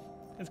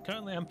 Because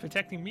currently I'm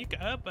protecting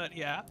Mika, but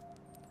yeah.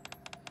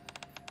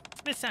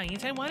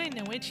 Besides, I want to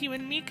know what you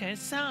and Mika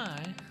saw.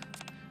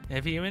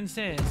 If you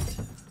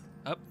insist.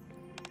 Up.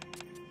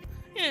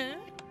 Yeah?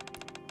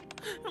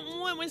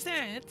 What was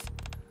that?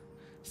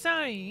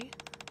 Sorry.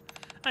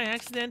 I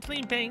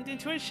accidentally banged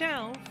into a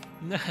shelf.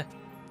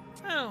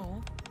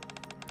 Oh.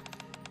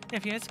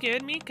 If you're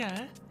scared,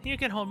 Mika, you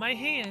can hold my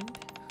hand.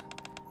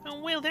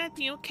 Will that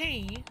be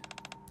okay?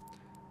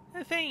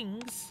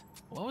 Thanks.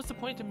 What was the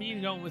point of me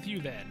going with you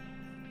then?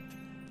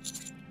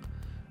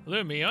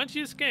 Lumi, aren't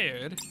you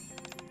scared?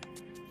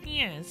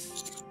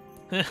 Yes.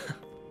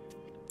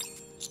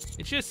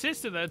 It's your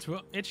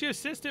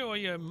sister or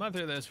your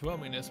mother that's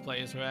roaming this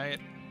place, right?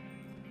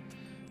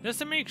 Just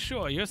to make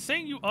sure, you're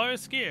saying you are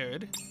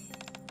scared?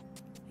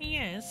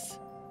 Yes.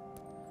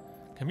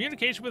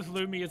 Communication with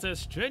Lumi is as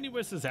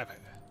strenuous as ever.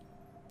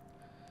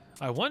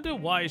 I wonder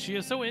why she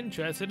is so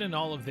interested in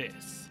all of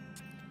this.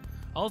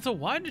 Also,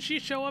 why did she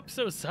show up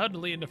so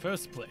suddenly in the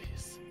first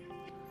place?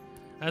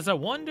 As I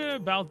wonder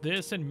about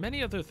this and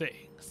many other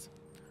things,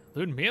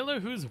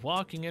 Ludmila, who's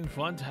walking in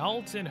front,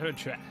 halts in her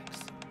tracks.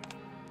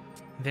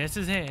 This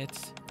is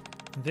it.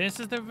 This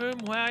is the room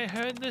where I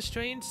heard the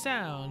strange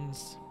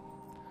sounds.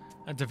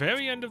 At the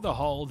very end of the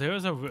hall, there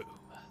is a room.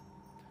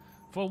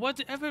 For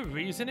whatever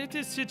reason, it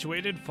is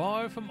situated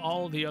far from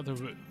all the other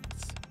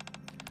rooms.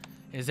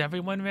 Is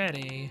everyone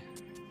ready?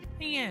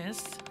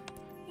 Yes.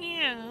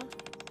 Yeah.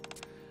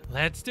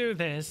 Let's do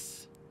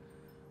this.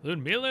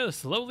 Ludmila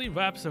slowly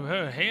wraps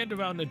her hand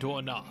around the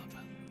doorknob.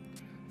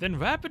 then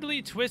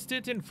rapidly twists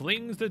it and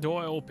flings the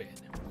door open.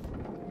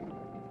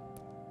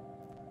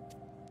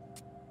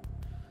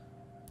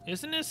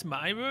 Isn't this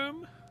my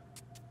room?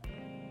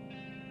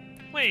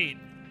 Wait.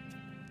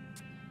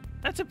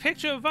 That's a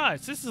picture of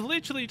us. This is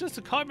literally just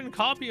a carbon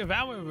copy of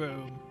our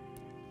room.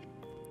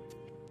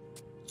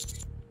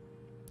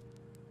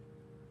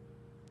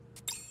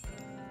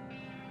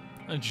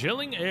 A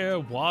chilling air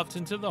wafts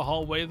into the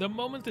hallway the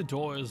moment the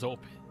door is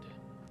opened.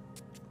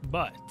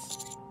 But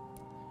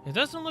it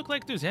doesn't look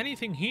like there's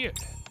anything here.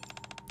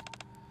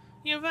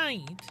 You're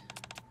right.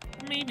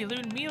 Maybe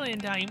Ludmilla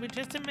and I were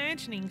just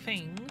imagining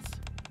things.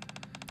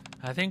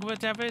 I think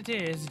whatever it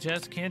is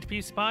just can't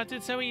be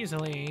spotted so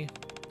easily.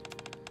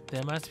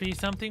 There must be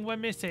something we're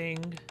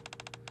missing.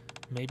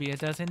 Maybe it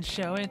doesn't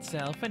show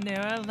itself and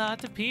there are a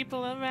lot of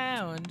people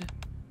around.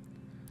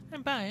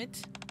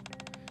 But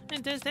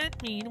does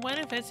that mean one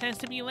of us has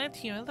to be left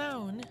here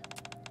alone?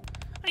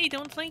 I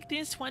don't like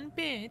this one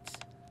bit.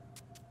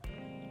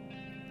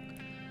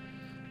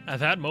 At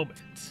that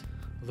moment,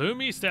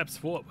 Lumi steps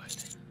forward.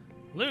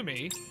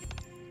 Lumi?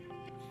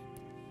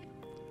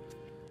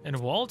 And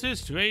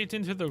walters straight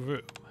into the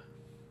room.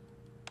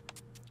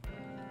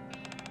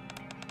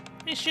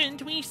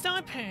 Shouldn't we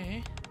stop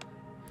her?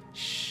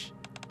 Shh.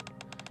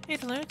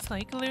 It looks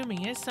like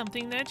Lumi has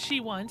something that she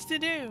wants to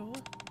do.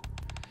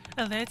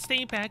 Let's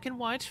stay back and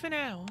watch for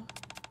now.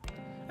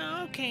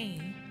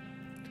 Okay.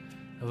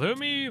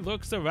 Lumi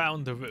looks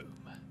around the room,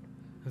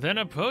 then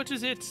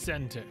approaches its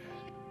center.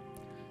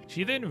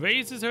 She then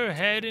raises her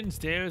head and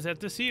stares at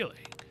the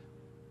ceiling.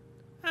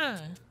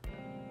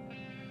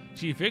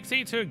 She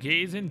fixates her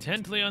gaze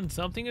intently on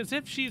something as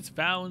if she's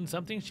found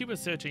something she was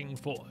searching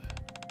for.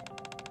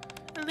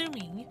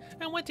 Lumi,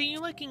 what are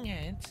you looking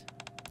at?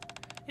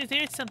 Is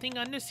there something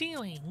on the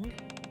ceiling?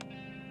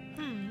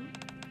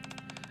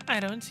 I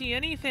don't see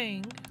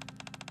anything.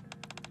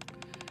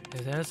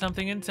 Is there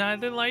something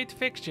inside the light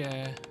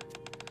fixture?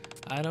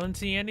 I don't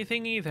see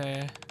anything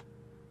either.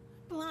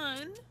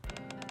 Blonde?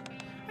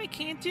 I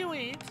can't do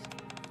it.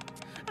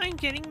 I'm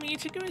getting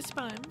major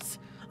goosebumps.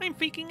 I'm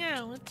freaking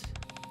out.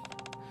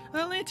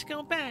 Well, let's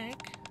go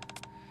back.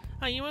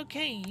 Are you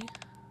okay?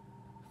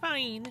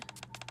 Fine.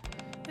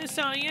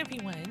 Sorry,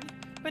 everyone,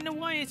 but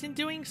Noir isn't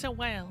doing so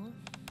well.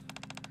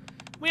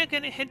 We're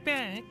gonna head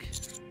back.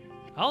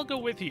 I'll go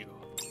with you.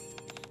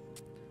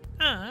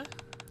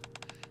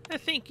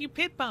 Thank you,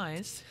 Pit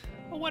Boss.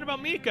 Well, what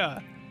about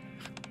Mika?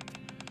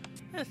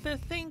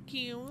 Thank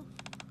you.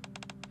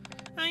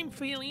 I'm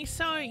really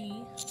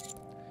sorry.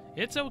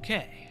 It's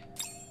okay.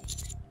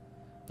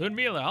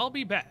 Ludmilla, I'll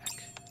be back.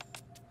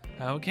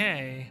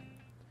 Okay.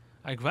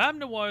 I grab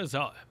Noir's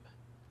arm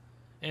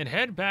and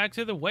head back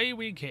to the way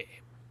we came.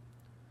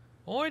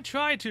 Or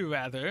try to,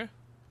 rather.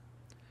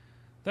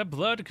 The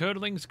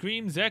blood-curdling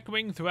screams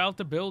echoing throughout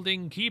the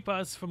building keep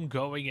us from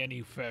going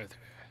any further.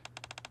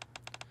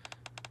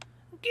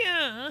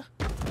 Yeah.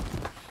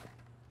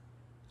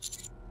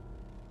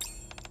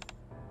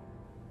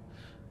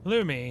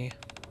 Lumi,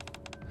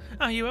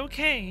 Are you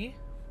okay?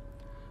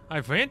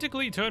 I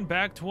frantically turn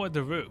back toward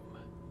the room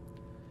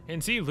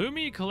and see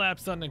Lumi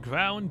collapse on the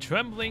ground,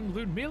 trembling.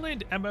 Ludmilla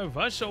and Emma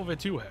rush over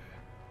to her.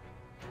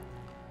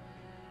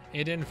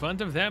 And in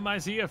front of them, I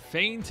see a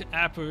faint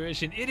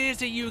apparition. It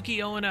is a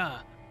Yuki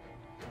Onna.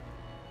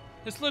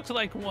 This looks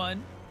like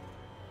one.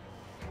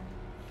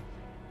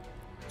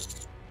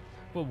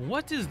 But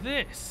what is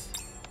this?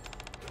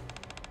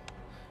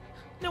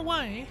 No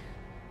way.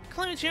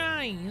 Close your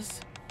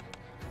eyes.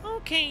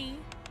 Okay.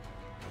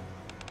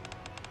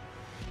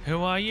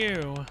 Who are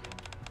you?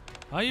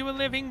 Are you a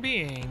living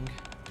being?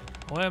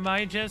 Or am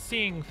I just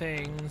seeing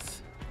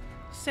things?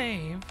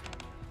 Save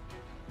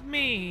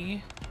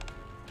Me?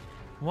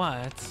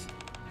 What?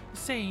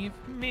 Save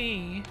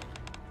me.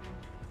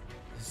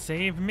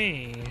 Save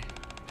me.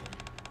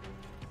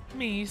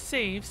 Me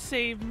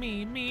save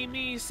me,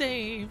 me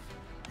save.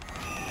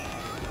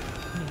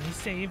 Me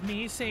save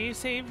me,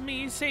 save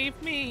me,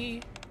 save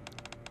me.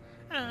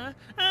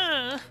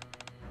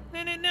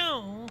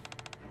 No.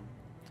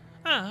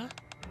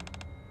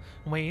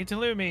 Wait,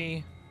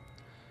 Lumi.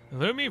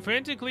 Lumi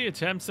frantically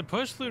attempts to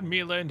push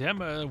Ludmilla and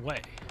Emma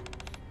away.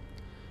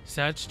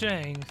 Such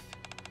strength.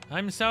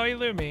 I'm sorry,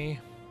 Lumi.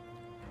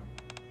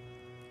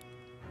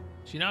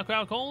 She knocked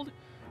out cold?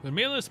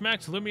 Ludmilla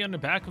smacks Lumi on the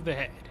back of the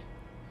head,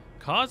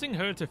 causing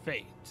her to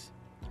faint.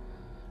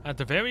 At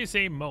the very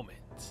same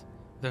moment,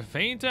 the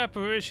faint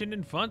apparition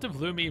in front of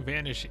Lumi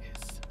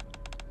vanishes.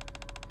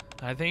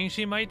 I think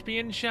she might be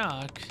in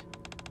shock,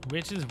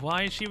 which is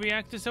why she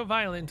reacted so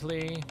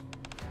violently.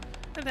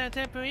 That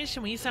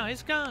apparition we saw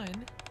is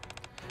gone.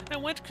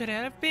 And what could it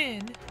have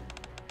been?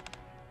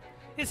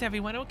 Is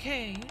everyone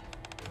okay?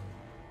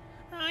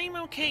 I'm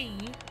okay.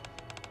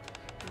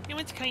 It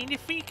was kind of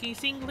freaky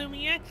seeing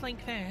Lumi act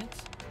like that.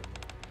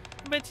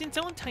 But since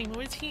Old Timer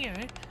was here,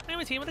 I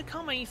was able to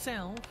calm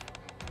myself.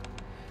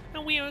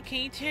 And we're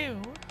okay too.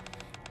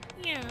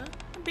 Yeah,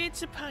 a bit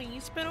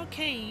surprised, but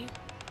okay.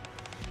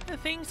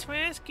 Thanks for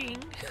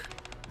asking.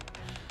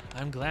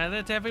 I'm glad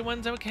that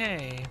everyone's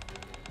okay.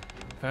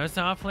 First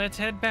off, let's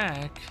head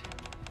back.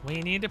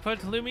 We need to put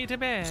Lumi to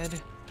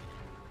bed.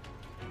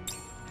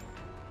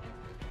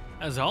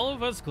 As all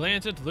of us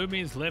glance at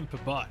Lumi's limp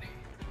body,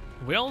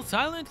 we all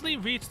silently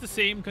reach the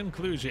same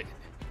conclusion.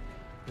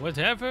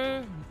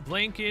 Whatever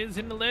blank is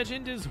in the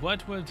legend is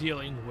what we're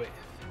dealing with.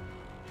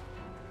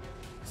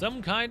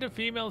 Some kind of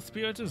female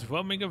spirit is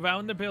roaming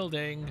around the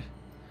building,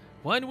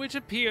 one which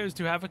appears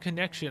to have a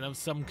connection of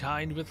some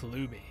kind with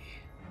Lumi.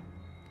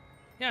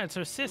 Yeah, it's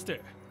her sister.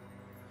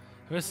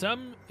 For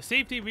some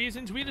safety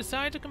reasons, we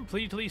decide to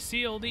completely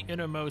seal the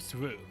innermost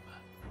room.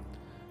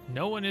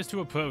 No one is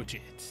to approach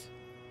it.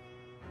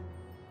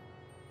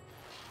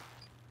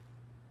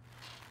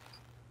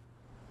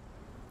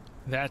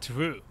 That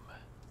room.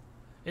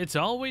 It's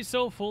always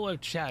so full of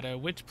chatter,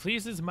 which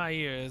pleases my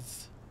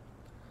ears.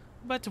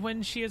 But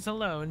when she is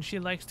alone, she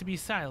likes to be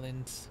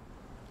silent.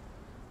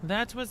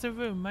 That was the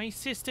room my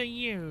sister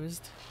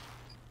used.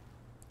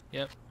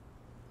 Yep.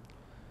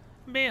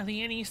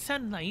 Barely any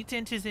sunlight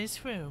enters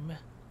this room.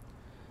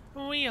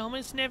 We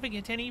almost never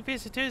get any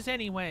visitors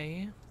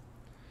anyway.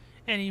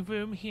 Any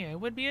room here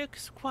would be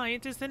as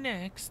quiet as the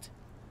next.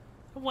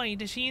 Why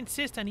does she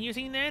insist on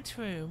using that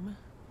room?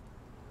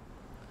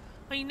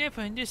 I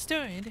never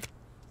understood.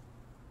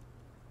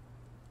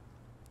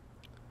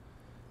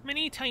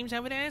 Many times I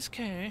would ask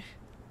her,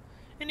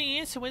 and the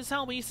answer was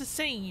always the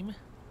same.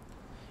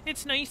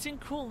 It's nice and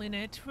cool in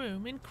that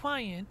room and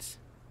quiet.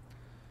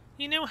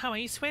 You know how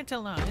I sweat a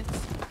lot.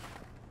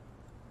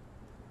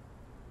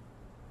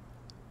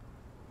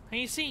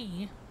 I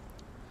see.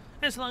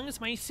 As long as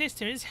my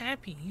sister is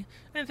happy,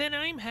 then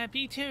I'm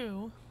happy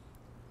too.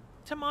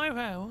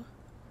 Tomorrow,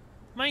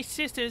 my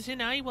sisters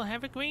and I will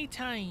have a great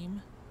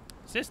time.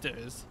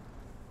 Sisters?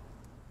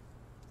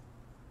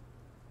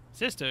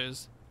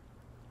 Sisters?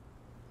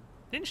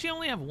 Didn't she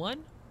only have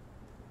one?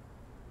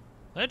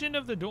 Legend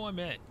of the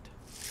Dormant.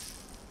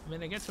 I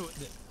mean, I guess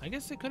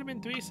it could have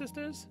been 3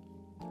 sisters.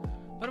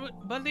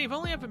 But they've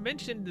only ever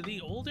mentioned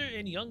the older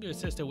and younger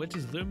sister, which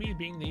is Lumi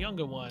being the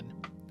younger one.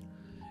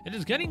 It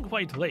is getting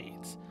quite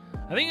late.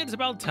 I think it's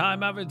about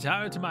time I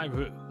retire to my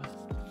room.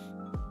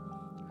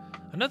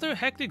 Another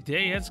hectic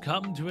day has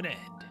come to an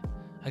end.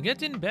 I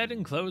get in bed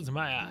and close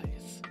my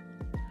eyes.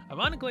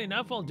 Ironically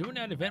enough, while doing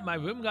that event, my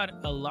room got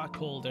a lot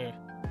colder.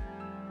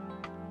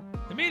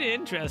 It made it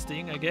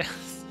interesting, I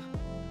guess.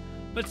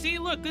 But see,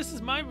 look, this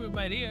is my room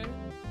right here.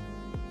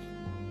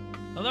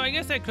 Although I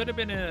guess that could have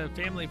been a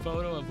family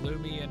photo of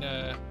Lumi and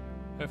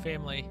her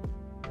family.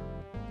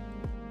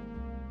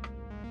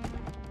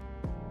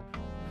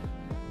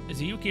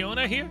 Is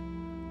Yukiona here?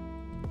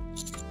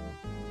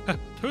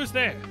 Who's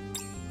there?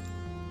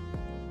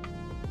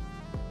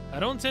 I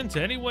don't sense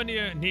anyone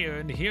near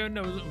and hear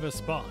no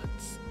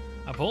response.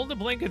 I pull the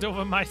blanket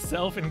over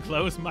myself and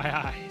close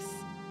my eyes.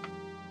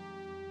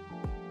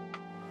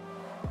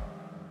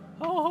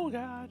 Oh,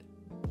 God.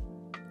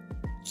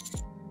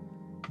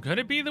 Could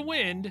it be the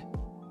wind?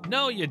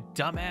 No, you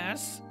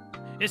dumbass.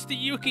 It's the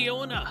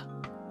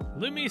Yukiona,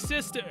 Lumi's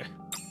sister.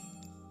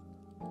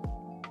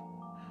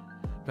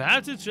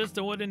 Perhaps it's just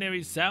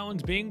ordinary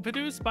sounds being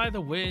produced by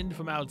the wind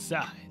from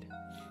outside.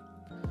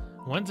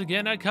 Once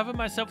again, I cover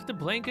myself with the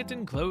blanket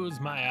and close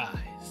my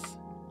eyes.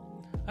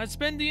 I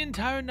spend the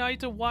entire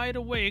night wide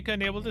awake,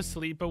 unable to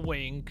sleep a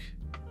wink.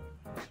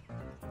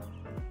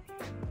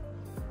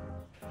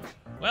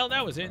 Well,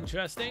 that was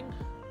interesting.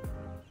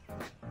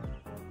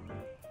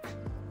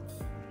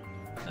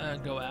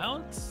 Go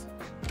out.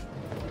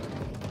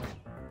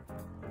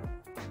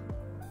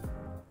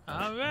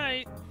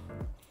 Alright.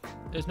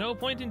 There's no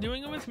point in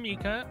doing it with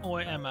Mika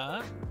or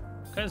Emma,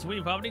 because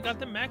we've already got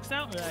them maxed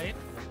out right.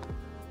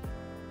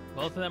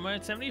 Both of them are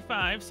at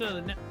 75, so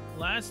the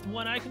last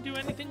one I can do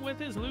anything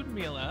with is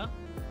Ludmila.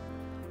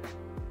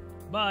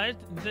 But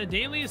the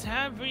dailies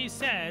have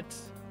reset,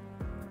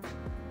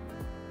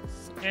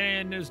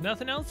 and there's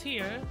nothing else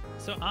here,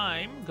 so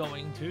I'm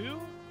going to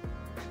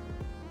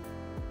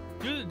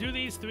do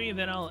these 3, and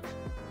then I'll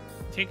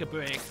take a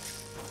break.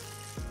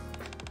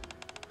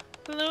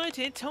 Lord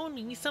had told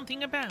me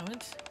something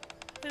about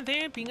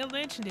there being a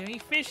legendary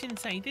fish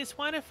inside this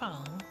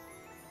waterfall.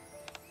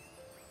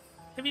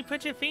 If you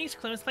put your face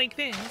close like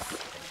this,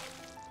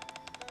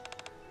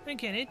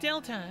 get it,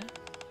 Delta?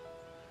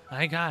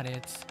 I got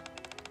it.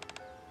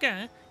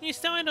 Gah, you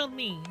startled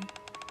me.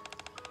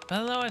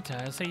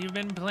 Balota, so you've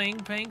been playing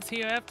pranks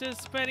here after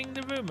spreading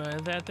the rumor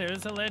that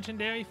there's a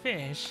legendary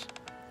fish?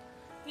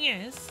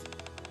 Yes.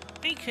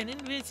 I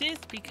couldn't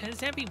resist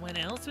because everyone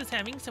else was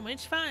having so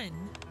much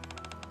fun.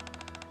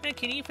 Now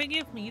can you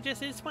forgive me just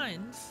this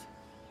once?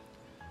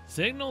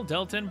 Signal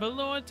Delta and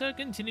Balota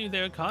continue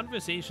their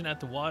conversation at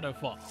the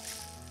waterfall.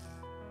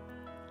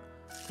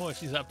 Of course,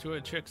 she's up to her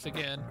tricks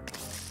again.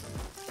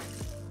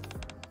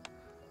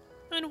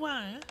 And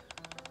what?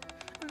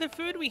 The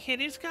food we hid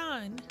is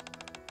gone.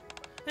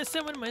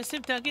 Someone must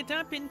have dug it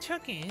up and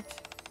took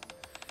it.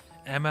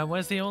 Emma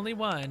was the only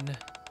one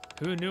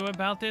who knew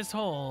about this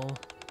hole.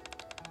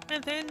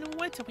 And then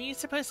what are we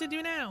supposed to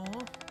do now?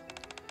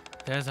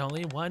 There's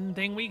only one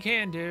thing we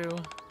can do.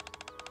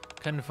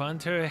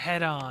 Confront her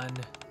head on.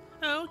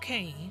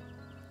 Okay.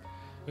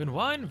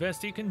 Unwa and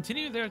Vesti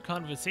continue their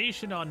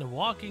conversation on the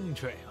walking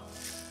trail.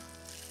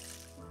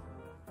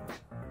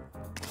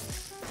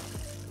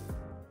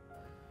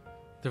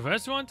 The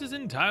restaurant is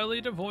entirely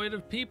devoid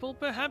of people,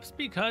 perhaps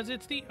because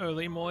it's the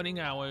early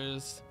morning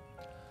hours.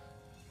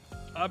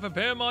 I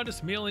prepare a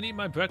modest meal and eat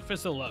my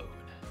breakfast alone.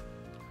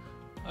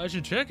 I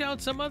should check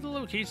out some other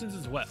locations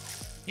as well.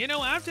 You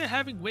know, after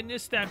having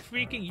witnessed that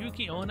freaking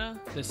Yuki Onna,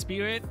 the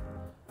spirit,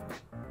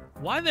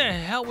 why the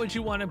hell would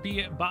you want to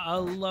be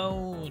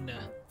alone?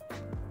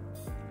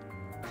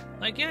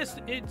 Like, yes,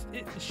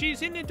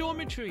 she's in the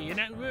dormitory in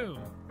that room.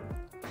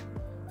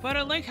 But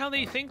I like how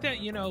they think that,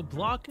 you know,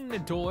 blocking the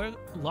door,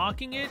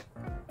 locking it,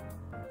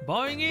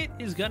 barring it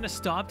is gonna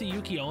stop the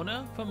Yuki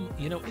Onna from,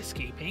 you know,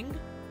 escaping.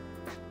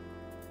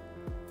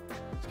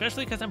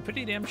 Especially because I'm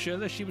pretty damn sure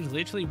that she was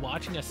literally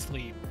watching us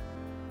sleep.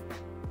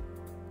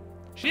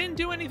 She didn't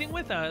do anything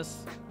with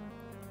us.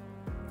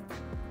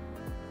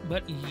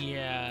 But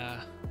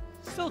yeah,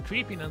 still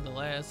creepy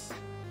nonetheless.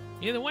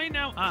 Either way,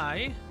 now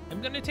I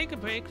am gonna take a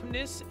break from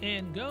this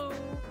and go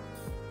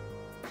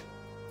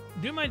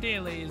do my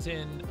dailies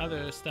and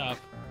other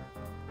stuff.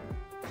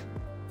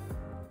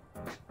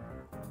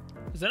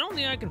 Because I don't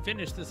think I can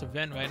finish this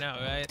event right now,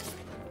 right?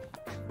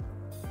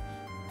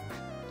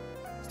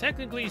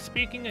 Technically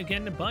speaking,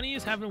 again, the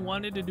bunnies haven't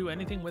wanted to do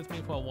anything with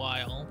me for a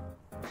while.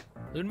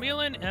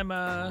 Ludmila and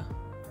Emma...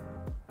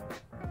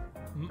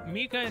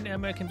 Mika and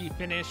Emma can be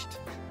finished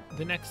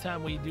the next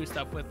time we do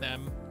stuff with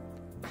them.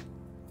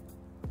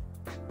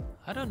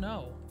 I don't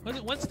know.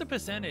 What's the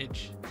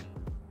percentage?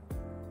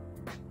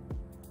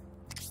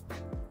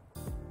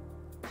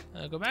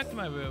 Go back to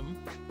my room.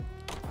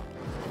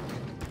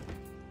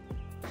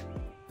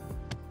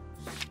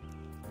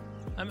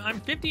 I'm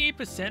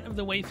 58% of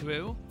the way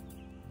through.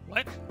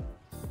 What?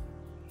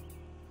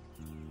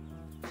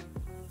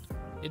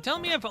 You're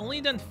telling me I've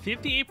only done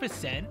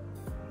 58%?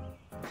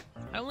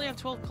 I only have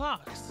 12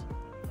 clocks.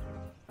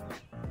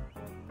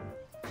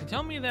 You're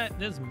telling me that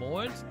there's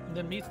more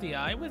than meets the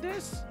eye with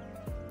this?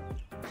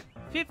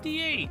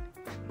 58!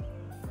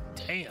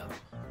 Damn.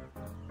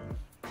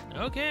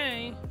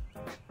 Okay.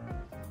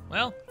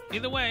 Well,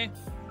 either way,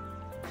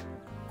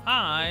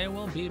 I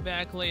will be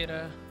back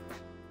later.